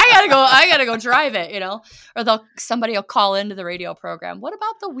 I gotta go drive it, Or somebody will call into the radio program. What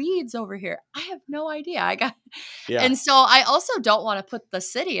about the weeds over here? I have no idea. Yeah. And so I also don't want to put the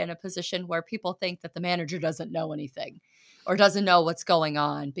city in a position where people think that the manager doesn't know anything or doesn't know what's going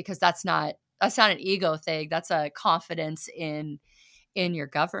on, because that's not an ego thing. That's a confidence in your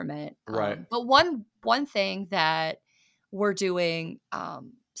government. Right. But one thing that we're doing,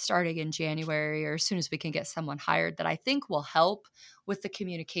 starting in January or as soon as we can get someone hired, that I think will help with the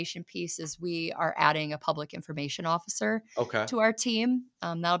communication piece is we are adding a public information officer Okay. to our team.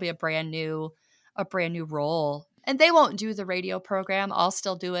 That'll be a brand new role, and they won't do the radio program. I'll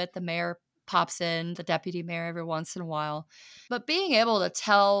still do it. The mayor pops in, the deputy mayor every once in a while, but being able to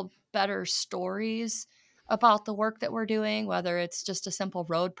tell better stories about the work that we're doing, whether it's just a simple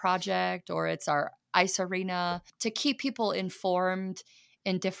road project or it's our ice arena, to keep people informed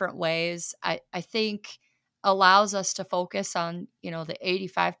in different ways, I think allows us to focus on, the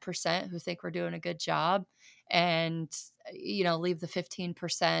 85% who think we're doing a good job, and, leave the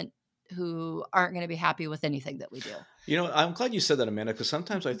 15% who aren't going to be happy with anything that we do. I'm glad you said that, Amanda, because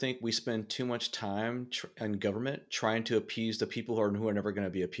sometimes I think we spend too much time in government trying to appease the people who are never going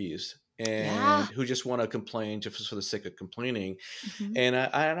to be appeased Yeah. and who just want to complain just for the sake of complaining. Hmm. And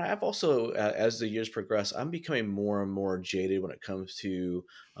I've also, as the years progress, I'm becoming more and more jaded when it comes to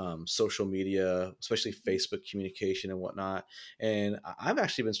social media, especially Facebook communication and whatnot. And I've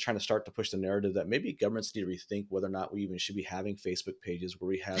actually been trying to start to push the narrative that maybe governments need to rethink whether or not we even should be having Facebook pages where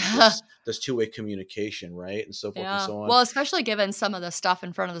we have this two-way communication, right, and so forth and Yeah. so on. Well, especially given some of the stuff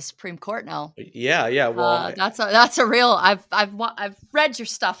in front of the Supreme Court now. Yeah, yeah. Well, That's a real. I've read your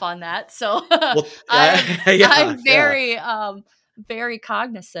stuff on that, so well, I'm yeah, I'm yeah. very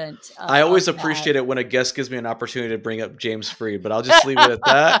cognizant I of always that. appreciate it when a guest gives me an opportunity to bring up James Freed, but I'll just leave it at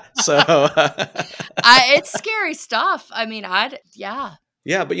that. So, It's scary stuff. I mean, yeah.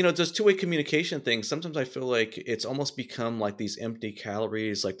 yeah, but this two-way communication thing, sometimes I feel like it's almost become like these empty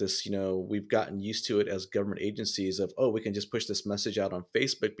calories, like this, we've gotten used to it as government agencies of, oh, we can just push this message out on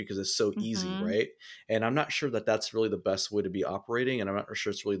Facebook because it's so easy, Hmm. right? And I'm not sure that that's really the best way to be operating. And I'm not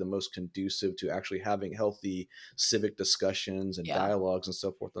sure it's really the most conducive to actually having healthy civic discussions and Yeah. dialogues and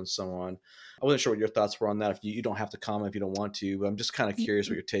so forth and so on. I wasn't sure what your thoughts were on that. If you don't have to comment if you don't want to, but I'm just kind of curious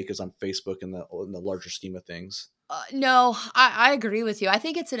what your take is on Facebook in the larger scheme of things. No, I agree with you. I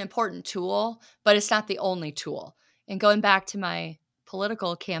think it's an important tool, but it's not the only tool. And going back to my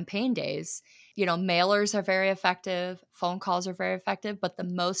political campaign days, mailers are very effective, phone calls are very effective, but the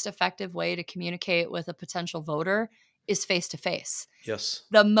most effective way to communicate with a potential voter is face to face. Yes.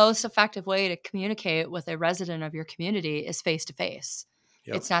 The most effective way to communicate with a resident of your community is face to face.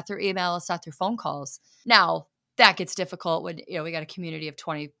 Yep. It's not through email, it's not through phone calls. Now, that gets difficult when we got a community of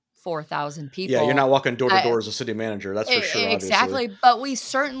 24,000 Yeah, you're people. not walking door to door as a city manager. That's for sure, obviously. Exactly, but we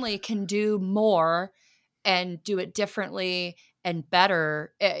certainly can do more and do it differently and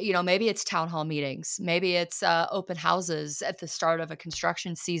better. Maybe it's town hall meetings, maybe it's open houses at the start of a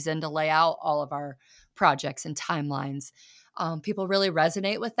construction season to lay out all of our projects and timelines. People really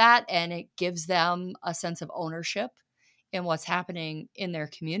resonate with that, and it gives them a sense of ownership in what's happening in their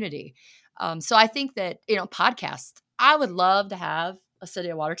community. So I think that, podcasts, I would love to have a City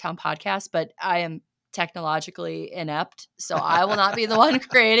of Watertown podcast, but I am technologically inept, so I will not be the one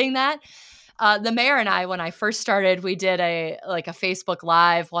creating that. The mayor and I, when I first started, we did a Facebook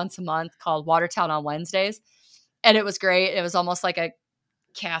Live once a month called Watertown on Wednesdays, and it was great. It was almost like a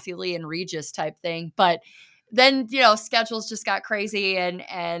Kathy Lee and Regis type thing, but then schedules just got crazy, and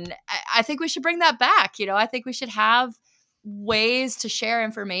I think we should bring that back. I think we should have ways to share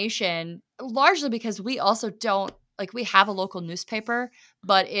information, largely because we also don't, like, we have a local newspaper,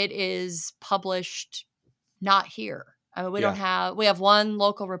 but it is published not here. I mean, Yeah. we have one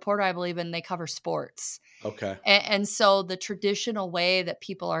local reporter, I believe, and they cover sports. Okay. And so the traditional way that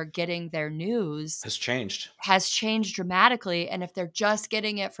people are getting their news Has changed. has changed dramatically. And if they're just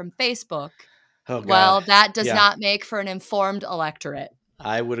getting it from Facebook, Oh God. well, that does Yeah. not make for an informed electorate.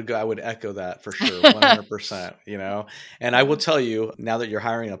 I would echo that for sure, 100%, And I will tell you, now that you're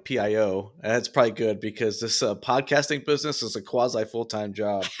hiring a PIO, that's probably good because this podcasting business is a quasi full-time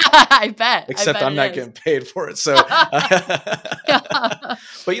job, I bet. I except bet I'm not it getting paid for it. So,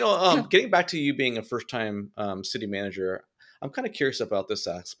 but getting back to you being a first-time city manager, I'm kind of curious about this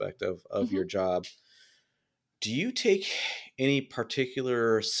aspect of Mhm. your job. Do you take any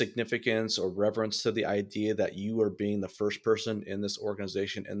particular significance or reverence to the idea that you are being the first person in this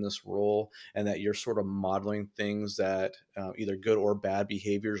organization in this role, and that you're sort of modeling things that either good or bad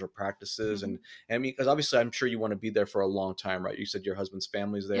behaviors or practices? Mhm. And I mean, because obviously, I'm sure you want to be there for a long time, right? You said your husband's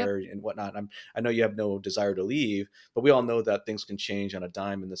family's Yep. there and whatnot. I know you have no desire to leave, but we all know that things can change on a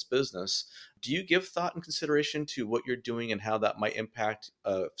dime in this business. Do you give thought and consideration to what you're doing and how that might impact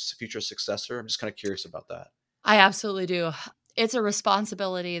a future successor? I'm just kind of curious about that. I absolutely do. It's a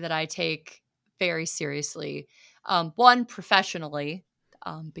responsibility that I take very seriously. One, professionally,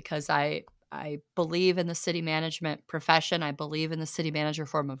 because I believe in the city management profession. I believe in the city manager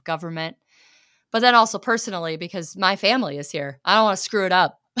form of government. But then also personally, because my family is here. I don't want to screw it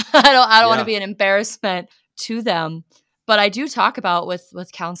up. I don't want to Yeah. be an embarrassment to them. But I do talk about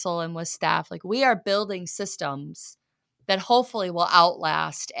with council and with staff, like, we are building systems that hopefully will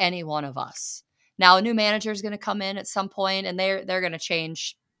outlast any one of us. Now, a new manager is going to come in at some point, and they're going to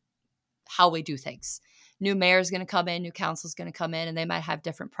change how we do things. New mayor is going to come in, new council is going to come in, and they might have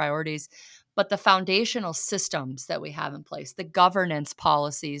different priorities. But the foundational systems that we have in place, the governance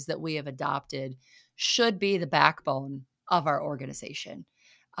policies that we have adopted, should be the backbone of our organization.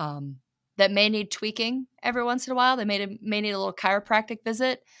 That may need tweaking every once in a while. They may need a little chiropractic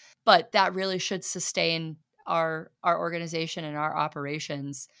visit, but that really should sustain our organization and our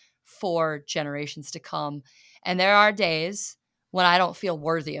operations for generations to come. And there are days when I don't feel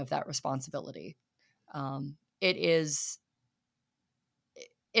worthy of that responsibility. It is,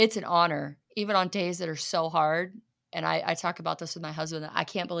 it's an honor, even on days that are so hard. And I talk about this with my husband. I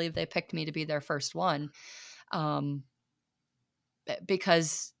can't believe they picked me to be their first one, um,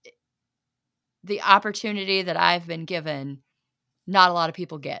 because the opportunity that I've been given, not a lot of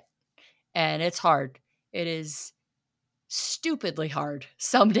people get. And it's hard. It is stupidly hard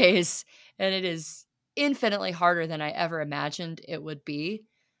some days, and it is infinitely harder than I ever imagined it would be.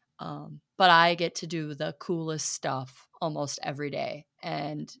 But I get to do the coolest stuff almost every day,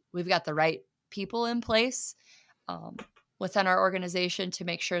 and we've got the right people in place um, within our organization to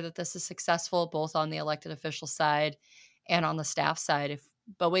make sure that this is successful, both on the elected official side and on the staff side.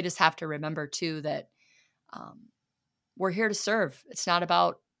 But we just have to remember too that um, we're here to serve. It's not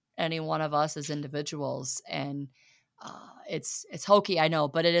about any one of us as individuals, and it's hokey, I know,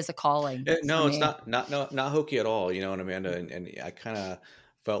 but it is a calling for No, it's me. not hokey at all. You know what, Amanda, and I kind of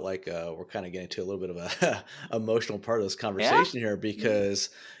felt like we're kind of getting to a little bit of a emotional part of this Yeah. conversation here because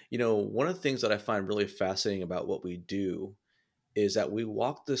one of the things that I find really fascinating about what we do is that we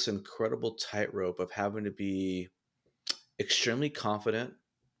walk this incredible tightrope of having to be extremely confident,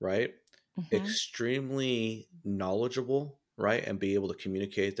 right? Hmm. Extremely knowledgeable, right? And be able to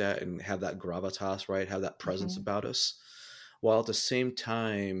communicate that and have that gravitas, right? Have that presence Hmm. about us, while at the same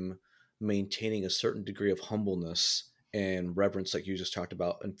time maintaining a certain degree of humbleness and reverence, like you just talked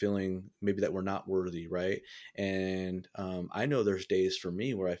about, and feeling maybe that we're not worthy, right? And I know there's days for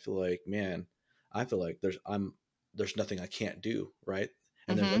me where I feel like, man, I feel like there's nothing I can't do, right?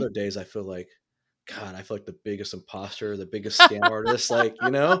 And there's Hmm. other days I feel like, God, I feel like the biggest imposter, the biggest scam artist,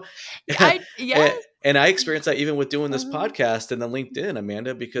 Yes. and I experienced that even with doing this Uh-huh. podcast and then LinkedIn,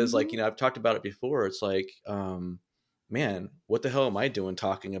 Amanda, because Hmm. I've talked about it before. It's like, man, what the hell am I doing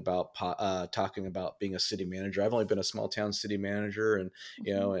talking about being a city manager? I've only been a small town city manager, and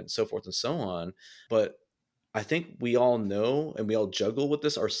Hmm. and so forth and so on. But I think we all know and we all juggle with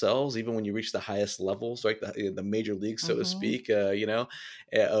this ourselves, even when you reach the highest levels, right? The major leagues, so to Hmm. speak,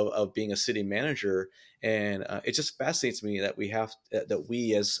 of being a city manager. And it just fascinates me that that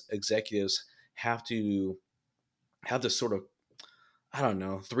we as executives have to have this sort of, I don't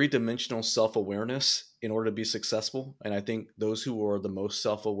know, three-dimensional self-awareness in order to be successful. And I think those who are the most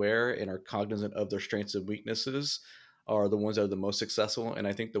self-aware and are cognizant of their strengths and weaknesses are the ones that are the most successful. And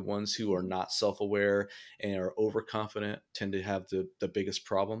I think the ones who are not self-aware and are overconfident tend to have the biggest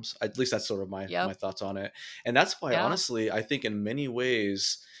problems. At least that's sort of my Yep. thoughts on it. And that's why, Yeah. honestly, I think in many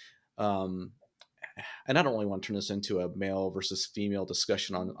ways, um, and I don't really want to turn this into a male versus female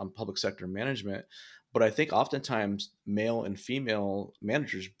discussion on public sector management, but I think oftentimes male and female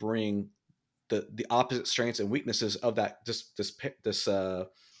managers bring the opposite strengths and weaknesses of that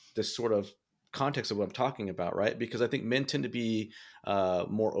this sort of context of what I'm talking about, right? Because I think men tend to be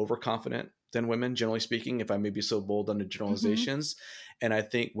more overconfident than women, generally speaking, if I may be so bold under Hmm. generalizations. And I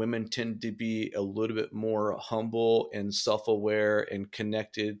think women tend to be a little bit more humble and self-aware and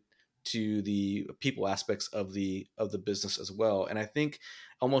connected to the people aspects of the business as well. And I think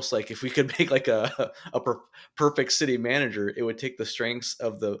almost like if we could make like perfect city manager, it would take the strengths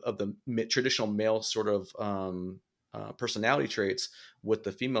of the traditional male sort of personality traits with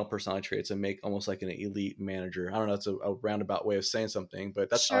the female personality traits and make almost like an elite manager. I don't know, it's a roundabout way of saying something, but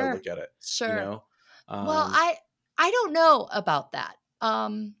that's how I Sure. look at it. You Sure. know, Well, um, I don't know about that.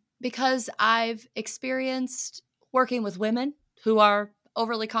 Because I've experienced working with women who are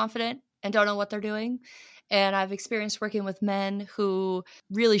overly confident and don't know what they're doing. And I've experienced working with men who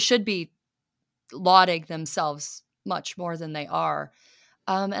really should be lauding themselves much more than they are.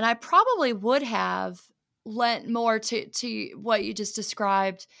 And I probably would have lent more to what you just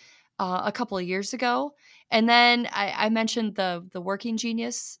described a couple of years ago. And then I mentioned the working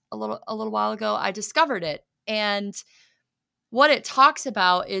genius a little while ago. I discovered it, and what it talks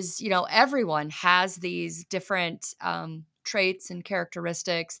about is, everyone has these different traits and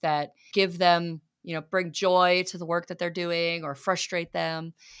characteristics that give them, bring joy to the work that they're doing or frustrate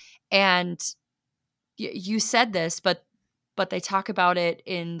them. And you said this, but they talk about it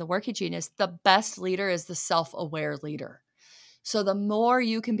in the working genius. The best leader is the self-aware leader. So the more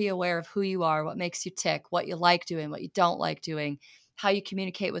you can be aware of who you are, what makes you tick, what you like doing, what you don't like doing, how you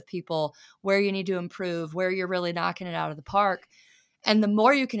communicate with people, where you need to improve, where you're really knocking it out of the park, and the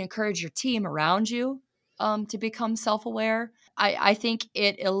more you can encourage your team around you to become self-aware, I think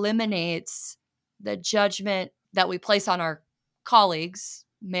it eliminates the judgment that we place on our colleagues,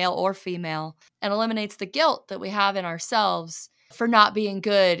 male or female, and eliminates the guilt that we have in ourselves for not being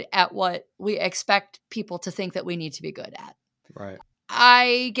good at what we expect people to think that we need to be good at. right.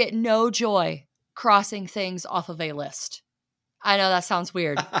 I get no joy crossing things off of a list. I know that sounds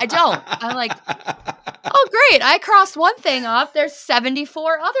weird. I don't. I'm like, oh, great. I crossed one thing off. There's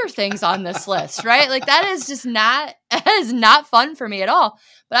 74 other things on this list, right? Like that is just not, that is not fun for me at all.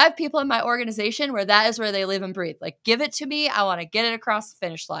 But I have people in my organization where that is where they live and breathe. Like, give it to me. I want to get it across the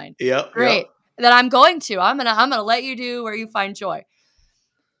finish line. Yep, yep. Great. Then I'm going to. I'm gonna let you do where you find joy.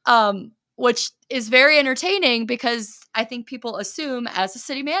 Which is very entertaining because I think people assume as a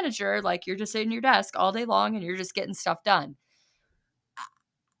city manager, like you're just sitting at your desk all day long and you're just getting stuff done.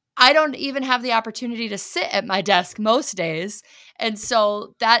 I don't even have the opportunity to sit at my desk most days. And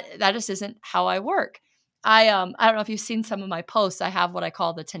so that just isn't how I work. I don't know if you've seen some of my posts. I have what I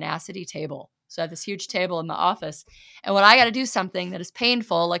call the tenacity table. So I have this huge table in my office. And when I got to do something that is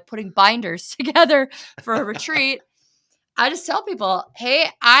painful, like putting binders together for a retreat, I just tell people, hey,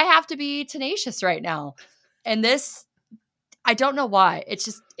 I have to be tenacious right now. And this, I don't know why. It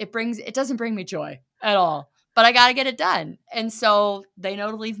doesn't bring me joy at all, but I got to get it done. And so they know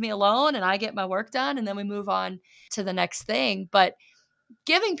to leave me alone and I get my work done and then we move on to the next thing. But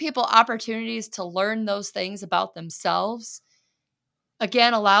giving people opportunities to learn those things about themselves,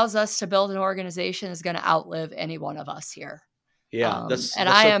 again, allows us to build an organization that's going to outlive any one of us here. Yeah, And that's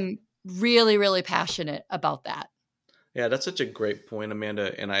I so am really, really passionate about that. yeah, that's such a great point,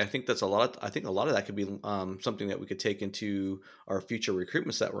 Amanda. And I think that's a lot. I think a lot of that could be something that we could take into our future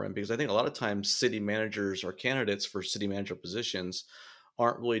recruitments that we're in, because I think a lot of times city managers or candidates for city manager positions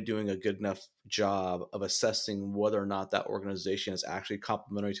aren't really doing a good enough job of assessing whether or not that organization is actually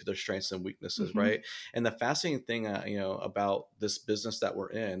complementary to their strengths and weaknesses, Mm-hmm. right? And the fascinating thing, about this business that we're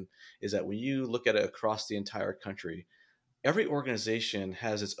in is that when you look at it across the entire country, every organization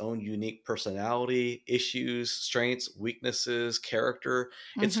has its own unique personality, issues, strengths, weaknesses, character.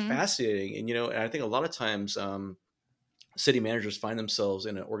 It's Mm-hmm. fascinating. And I think a lot of times city managers find themselves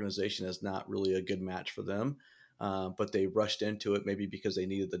in an organization that's not really a good match for them. But they rushed into it maybe because they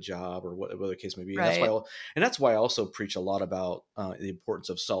needed the job or whatever the case may be, and that's why. Right. That's why I also preach a lot about the importance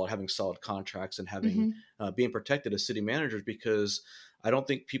of having solid contracts and having Mm-hmm. being protected as city managers, because I don't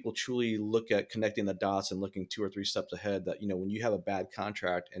think people truly look at connecting the dots and looking 2 or 3 steps ahead. That when you have a bad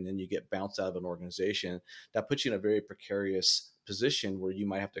contract and then you get bounced out of an organization, that puts you in a very precarious position where you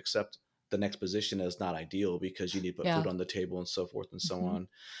might have to accept the next position as not ideal because you need to put food Yeah. on the table and so forth and so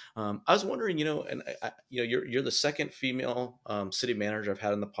Mm-hmm. on. I was wondering, and you're the second female city manager I've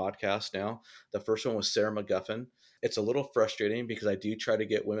had on the podcast now. The first one was Sarah McGuffin. It's a little frustrating because I do try to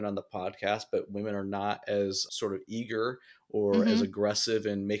get women on the podcast, but women are not as sort of eager or as Mm-hmm. aggressive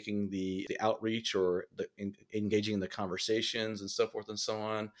in making the outreach or engaging in the conversations and so forth and so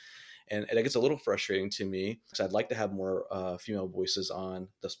on. And it gets a little frustrating to me because I'd like to have more female voices on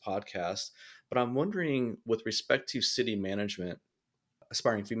this podcast. But I'm wondering, with respect to city management,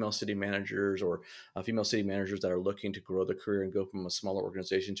 aspiring female city managers or female city managers that are looking to grow their career and go from a smaller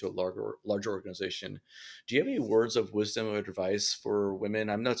organization to a larger organization, do you have any words of wisdom or advice for women?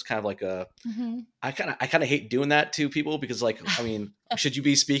 I know it's kind of like a Mm-hmm. I kind of hate doing that to people because, like, I mean, should you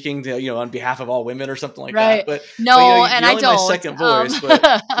be speaking to on behalf of all women or something like that? Right. But No, and you're I only my don't. second voice. But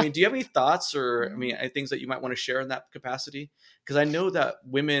I mean, do you have any thoughts or Yeah. things that you might want to share in that capacity? Because I know that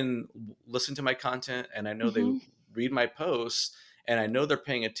women listen to my content and I know they Mm-hmm. read my posts and I know they're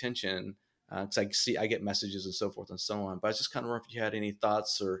paying attention because I get messages and so forth and so on. But I was just kind of wondering if you had any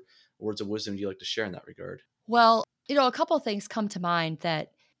thoughts or words of wisdom you'd like to share in that regard. Well, a couple of things come to mind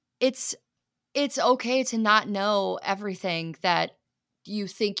that it's it's okay to not know everything that you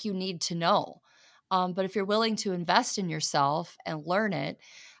think you need to know. But if you're willing to invest in yourself and learn it,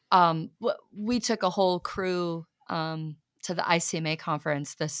 we took a whole crew to the ICMA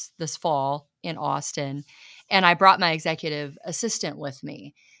conference this fall in Austin, and I brought my executive assistant with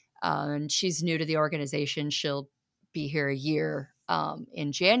me. And she's new to the organization. She'll be here a year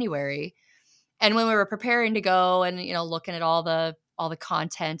in January. And when we were preparing to go and looking at all the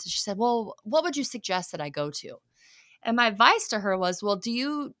content, she said, "Well, what would you suggest that I go to?" And my advice to her was, "Well, do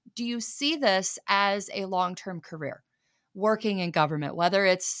you see this as a long-term career, working in government, whether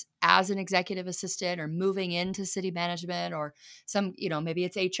it's as an executive assistant or moving into city management or maybe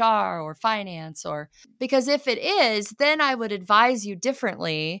it's HR or finance, or because if it is, then I would advise you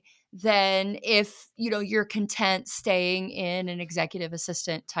differently than if, you're content staying in an executive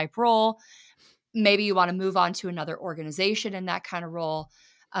assistant type role. Maybe you want to move on to another organization in that kind of role.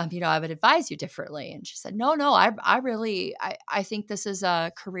 I would advise you differently." And she said, no, I really, I think this is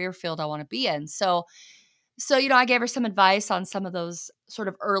a career field I want to be in. So, I gave her some advice on some of those sort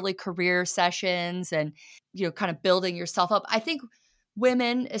of early career sessions and, kind of building yourself up. I think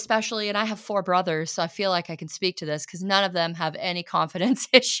women especially, and I have 4 brothers, so I feel like I can speak to this because none of them have any confidence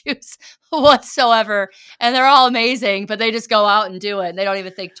issues whatsoever, and they're all amazing, but they just go out and do it, and they don't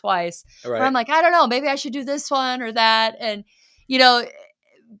even think twice. Where I'm Right. like, "I don't know, maybe I should do this one or that," and, you know,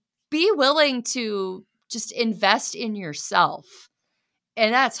 be willing to just invest in yourself,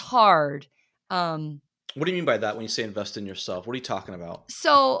 and that's hard. Um, What do you mean by that when you say invest in yourself? What are you talking about?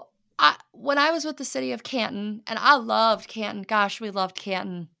 so when I was with the city of Canton, and I loved Canton, gosh, we loved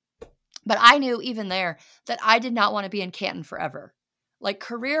Canton. But I knew even there that I did not want to be in Canton forever. Like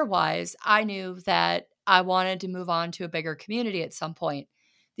career wise, I knew that I wanted to move on to a bigger community at some point.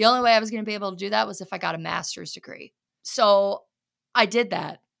 The only way I was going to be able to do that was if I got a master's degree. So I did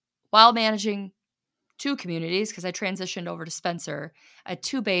that while managing 2 communities because I transitioned over to Spencer. I had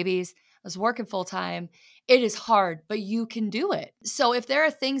 2 babies. I was working full time. It is hard, but you can do it. So if there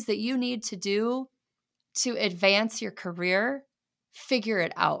are things that you need to do to advance your career, figure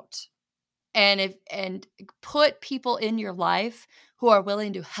it out and put people in your life who are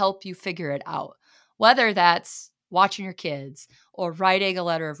willing to help you figure it out, whether that's watching your kids or writing a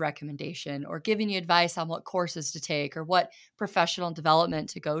letter of recommendation or giving you advice on what courses to take or what professional development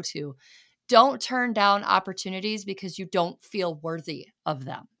to go to. Don't turn down opportunities because you don't feel worthy of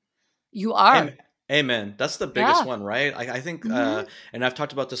them. You are. Amen. Amen. That's the biggest Yeah. one, right? I think, Mhm. and I've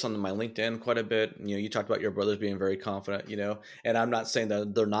talked about this on my LinkedIn quite a bit. You talked about your brothers being very confident, and I'm not saying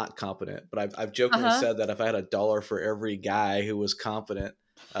that they're not competent, but I've jokingly Uh-huh. said that if I had a dollar for every guy who was confident,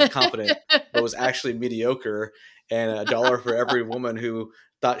 but was actually mediocre, and a dollar for every woman who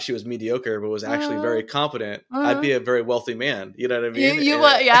thought she was mediocre, but was actually Uh-huh. very competent, I'd Uh-huh. be a very wealthy man. You know what I You mean? you And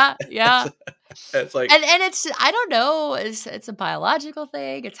what yeah, it's, yeah. it's like, And it's I don't know, it's a biological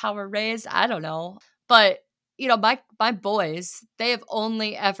thing, it's how we're raised, I don't know. But, my boys, they have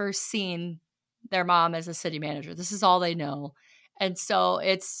only ever seen their mom as a city manager. This is all they know. And so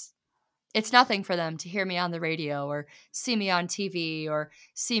it's nothing for them to hear me on the radio or see me on TV or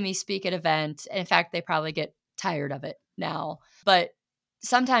see me speak at event. In fact, they probably get tired of it now. But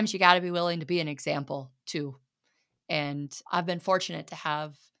sometimes you got to be willing to be an example too. And I've been fortunate to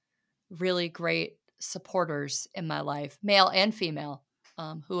have really great supporters in my life, male and female,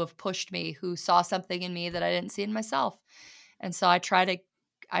 who have pushed me, who saw something in me that I didn't see in myself. And so I try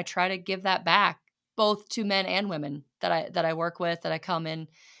to give that back both to men and women that I work with, that I come in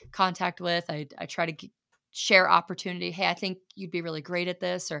contact with. I try to share opportunity. Hey, I think you'd be really great at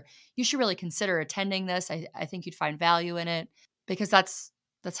this, or you should really consider attending this. I think you'd find value in it because that's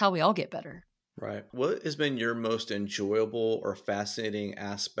how we all get better. right. What has been your most enjoyable or fascinating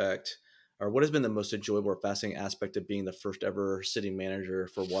aspect, or what has been the most enjoyable or fascinating aspect of being the first ever city manager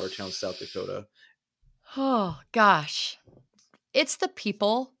for Watertown, South Dakota? Oh gosh. It's the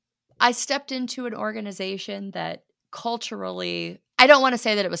people. I stepped into an organization that culturally, I don't want to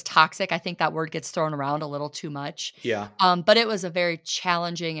say that it was toxic. I think that word gets thrown around a little too much. Yeah. But it was a very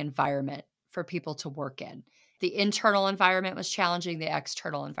challenging environment for people to work in. The internal environment was challenging, the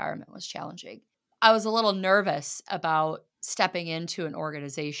external environment was challenging. I was a little nervous about stepping into an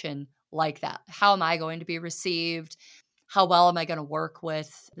organization like that. How am I going to be received? How well am I going to work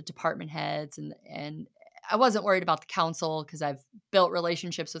with the department heads and I wasn't worried about the council because I've built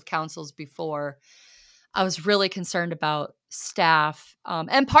relationships with councils before. I was really concerned about staff,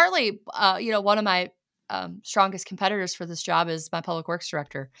 and partly, one of my strongest competitors for this job is my public works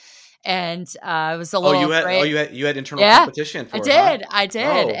director, and I was a Oh, little you had oh afraid. you had internal Yeah, competition I for it, huh? did, I did,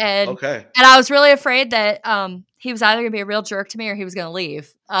 Oh, and okay. I was really afraid that, he was either gonna be a real jerk to me or he was gonna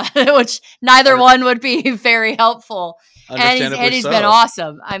leave, which neither Under, one would be very helpful, and he's understandably and he's been so.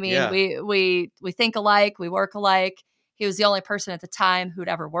 awesome. I mean, Yeah. we think alike, we work alike. He was the only person at the time who'd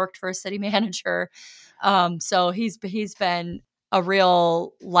ever worked for a city manager, so he's been a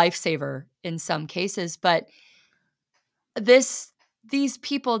real lifesaver in some cases, but this these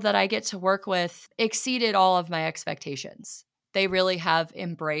people that I get to work with exceeded all of my expectations. They really have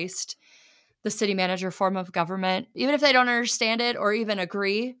embraced the city manager form of government. Even if they don't understand it or even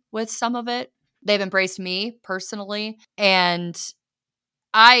agree with some of it, they've embraced me personally. And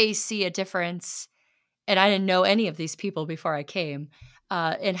I see a difference. And I didn't know any of these people before I came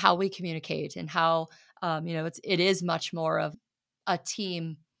in how we communicate and how, it is much more of a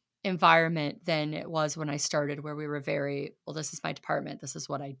team environment than it was when I started, where we were very, well, this is my department. This is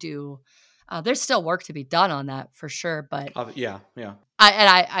what I do. There's still work to be done on that for sure. But Yeah, yeah.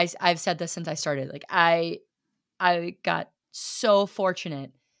 I've said this since I started. Like I got so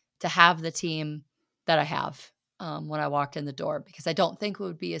fortunate to have the team that I have when I walked in the door because I don't think we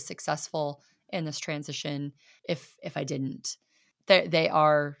would be as successful in this transition if I didn't. They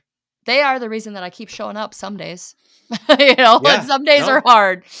are. they are the reason that I keep showing up some days. And Yeah. some days are No.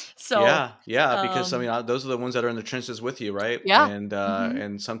 hard. So, Yeah, yeah, because I um, mean, those are the ones that are in the trenches with you, right? yeah. Mhm.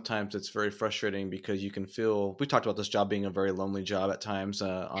 And sometimes it's very frustrating because you can feel. We talked about this job being a very lonely job at times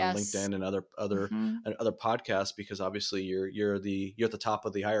on Yes. LinkedIn and Mhm. other podcasts because obviously you're at the top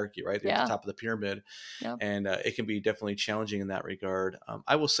of the hierarchy, right? You're at the Yeah. top of the pyramid, Yep. and it can be definitely challenging in that regard.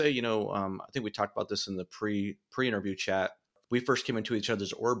 I will say, I think we talked about this in the pre interview chat. We first came into each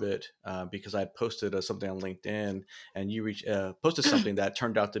other's orbit because I had posted something on LinkedIn, and posted something that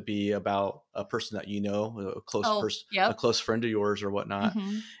turned out to be about a person that a close Oh, person, a yep. close friend of yours or whatnot.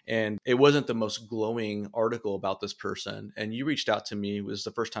 Mhm. And it wasn't the most glowing article about this person. And you reached out to me. It was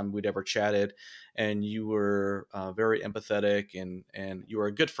the first time we'd ever chatted, and you were very empathetic, and you were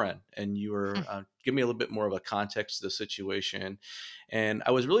a good friend, and you were give me a little bit more of a context to the situation. And I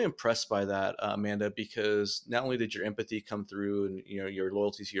was really impressed by that, Amanda, because not only did your empathy come through and your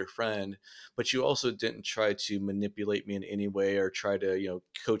loyalty to your friend, but you also didn't try to manipulate me in any way or try to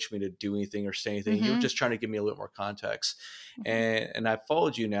coach me to do anything or say anything. You were Mhm. just trying to give me a little more context. Mhm. And I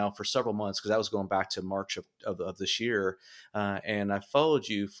followed you now for several months because I was going back to March of this year, and I followed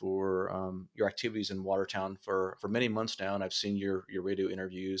you for your activities in Watertown for many months now, and I've seen your radio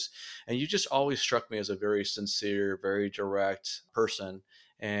interviews, and you just always struck me as a very sincere, very direct person.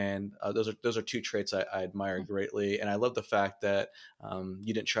 And those are two traits I admire greatly, and I love the fact that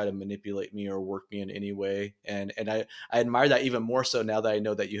you didn't try to manipulate me or work me in any way. And I admire that even more so now that I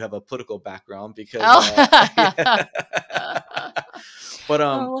know that you have a political background because Oh.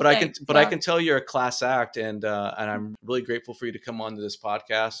 Oh, well, thanks. but I Yeah. can tell you're a class act, and I'm really grateful for you to come on to this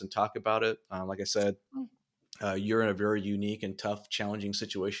podcast and talk about it. Like I said, Mm, you're in a very unique and tough, challenging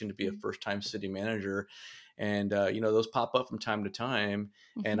situation to be a mm, first time city manager. And, those pop up from time to time.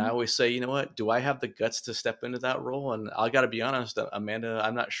 And I mhm. always say, you know what, do I have the guts to step into that role? And I got to be honest, Amanda,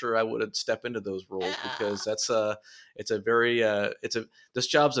 I'm not sure I would step into those roles Yeah. because it's a very, this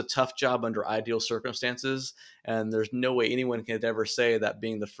job's a tough job under ideal circumstances. And there's no way anyone could ever say that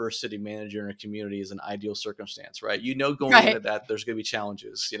being the first city manager in a community is an ideal circumstance, right? Going into Right. that, there's going to be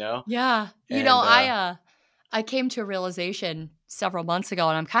challenges. Yeah. And, I came to a realization several months ago,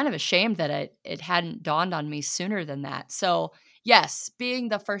 and I'm kind of ashamed that it hadn't dawned on me sooner than that. So, yes, being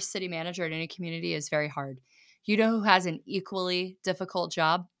the first city manager in any community is very hard. You know who has an equally difficult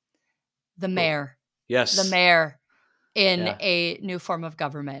job? The oh, mayor. The yes. mayor in Yeah. a new form of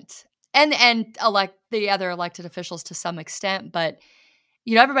government. And elect the other elected officials to some extent, but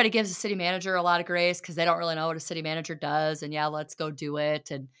everybody gives the city manager a lot of grace because they don't really know what a city manager does. And yeah, let's go do it.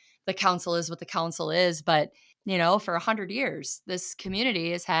 And the council is what the council is. But, for 100 years, this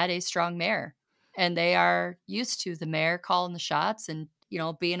community has had a strong mayor and they are used to the mayor calling the shots and,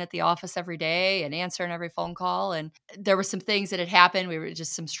 being at the office every day and answering every phone call. And there were some things that had happened. We were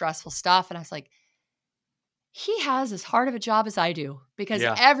just some stressful stuff. And I was like, he has as hard of a job as I do because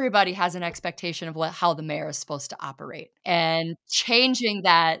Yeah. everybody has an expectation of how the mayor is supposed to operate, and changing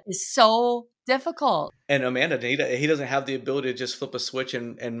that is so difficult. And Amanda, he doesn't have the ability to just flip a switch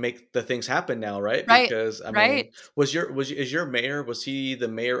and make the things happen now, right? Right, Because I mean, right. is your mayor, was he the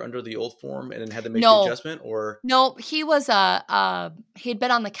mayor under the old form and then had to make the No, adjustment, or no, he'd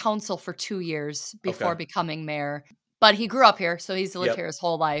been on the council for 2 years okay? before becoming mayor, but he grew up here, so he's lived Yep. here his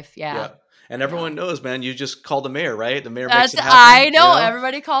whole life, yeah, Yep. And yeah. everyone knows, man, you just call the mayor, right? The mayor makes That's it I know, happen.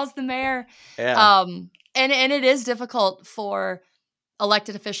 everybody calls the mayor, Yeah. and it is difficult for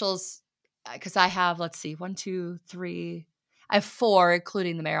elected officials, because I have, let's see, 1, 2, 3, I have 4,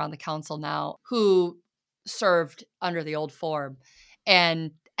 including the mayor on the council now, who served under the old form,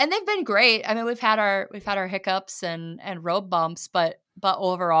 and they've been great. I mean, we've had our hiccups and road bumps, but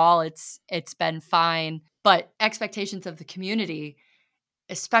overall, it's been fine. But expectations of the community,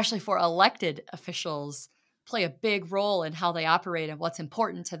 especially for elected officials, play a big role in how they operate and what's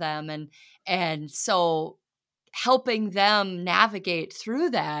important to them, and so helping them navigate through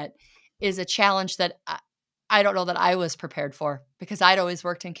that is a challenge that I don't know that I was prepared for because I'd always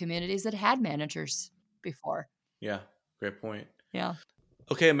worked in communities that had managers before. Yeah. Great point. Yeah.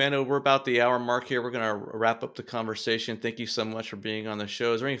 Okay, Amanda, we're about the hour mark here. We're going to wrap up the conversation. Thank you so much for being on the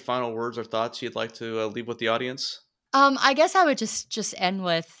show. Is there any final words or thoughts you'd like to leave with the audience? I guess I would just end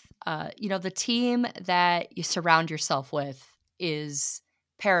with, the team that you surround yourself with is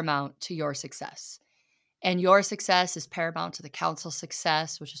paramount to your success. And your success is paramount to the council's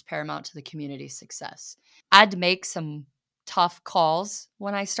success, which is paramount to the community's success. I had to make some tough calls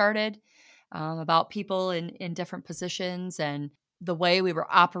when I started, about people in different positions and the way we were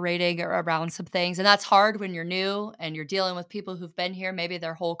operating around some things. And that's hard when you're new and you're dealing with people who've been here maybe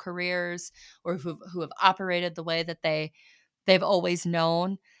their whole careers, or who have operated the way that they've always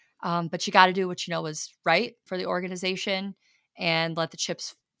known. But you got to do what you know is right for the organization and let the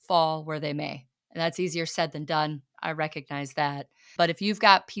chips fall where they may. And that's easier said than done. I recognize that. But if you've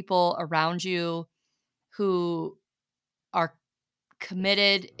got people around you who are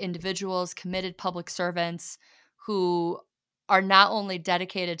committed individuals, committed public servants who are not only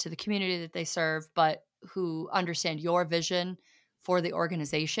dedicated to the community that they serve, but who understand your vision for the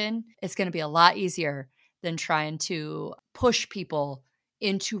organization, it's going to be a lot easier than trying to push people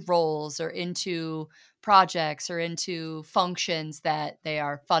into roles or into projects or into functions that they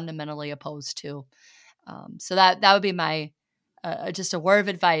are fundamentally opposed to. So that would be my just a word of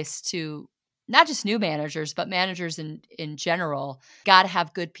advice to not just new managers, but managers in general. Got to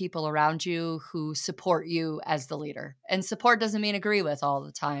have good people around you who support you as the leader. And support doesn't mean agree with all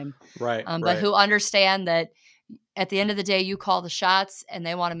the time, Right, but right. who understand that at the end of the day, you call the shots, and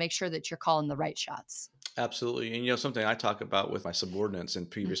they want to make sure that you're calling the right shots. Absolutely. And something I talk about with my subordinates in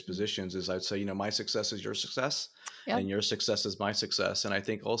previous Mhm. positions is I'd say, my success is your success Yep. and your success is my success. And I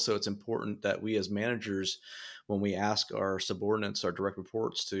think also it's important that we as managers, when we ask our subordinates, our direct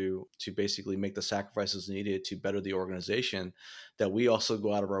reports to basically make the sacrifices needed to better the organization, that we also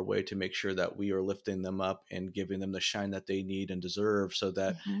go out of our way to make sure that we are lifting them up and giving them the shine that they need and deserve, so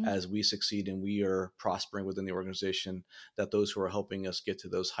that Mhm. as we succeed and we are prospering within the organization, that those who are helping us get to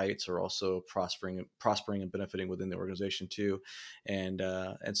those heights are also prospering and benefiting within the organization too. And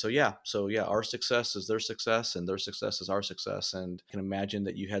so our success is their success and their success is our success. And I can imagine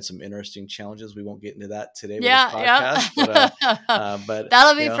that you had some interesting challenges. We won't get into that today with this Yeah, podcast, yeah. but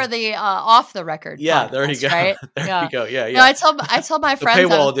That'll be for the off the record yeah, there you podcast, go. right? There you Yeah. go. Yeah, No, yeah. I told my The friends I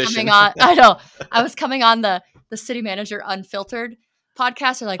paywall was coming edition. on. I know I was coming on the City Manager Unfiltered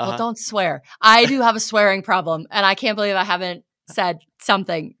podcast. They're like, "Well, Uh-huh. don't swear." I do have a swearing problem, and I can't believe I haven't said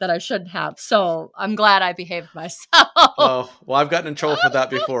something that I shouldn't have. So I'm glad I behaved myself. Oh, well, I've gotten in trouble for that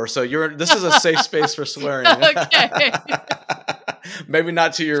before. So this is a safe space for swearing. Okay. Maybe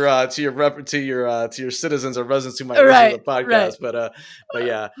not to your citizens or residents who might listen to Right. the Right. podcast, but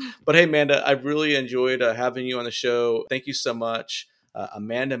yeah. But hey, Amanda, I really enjoyed having you on the show. Thank you so much.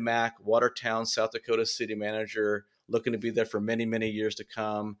 Amanda Mack, Watertown, South Dakota City Manager, looking to be there for many, many years to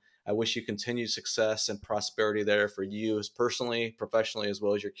come. I wish you continued success and prosperity there for you as personally, professionally, as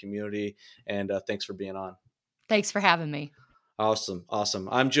well as your community. And thanks for being on. Thanks for having me. Awesome. Awesome.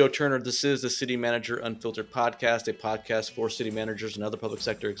 I'm Joe Turner. This is the City Manager Unfiltered podcast, a podcast for city managers and other public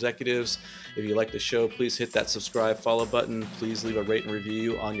sector executives. If you like the show, please hit that subscribe, follow button. Please leave a rate and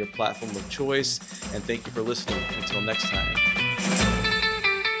review on your platform of choice. And thank you for listening. Until next time.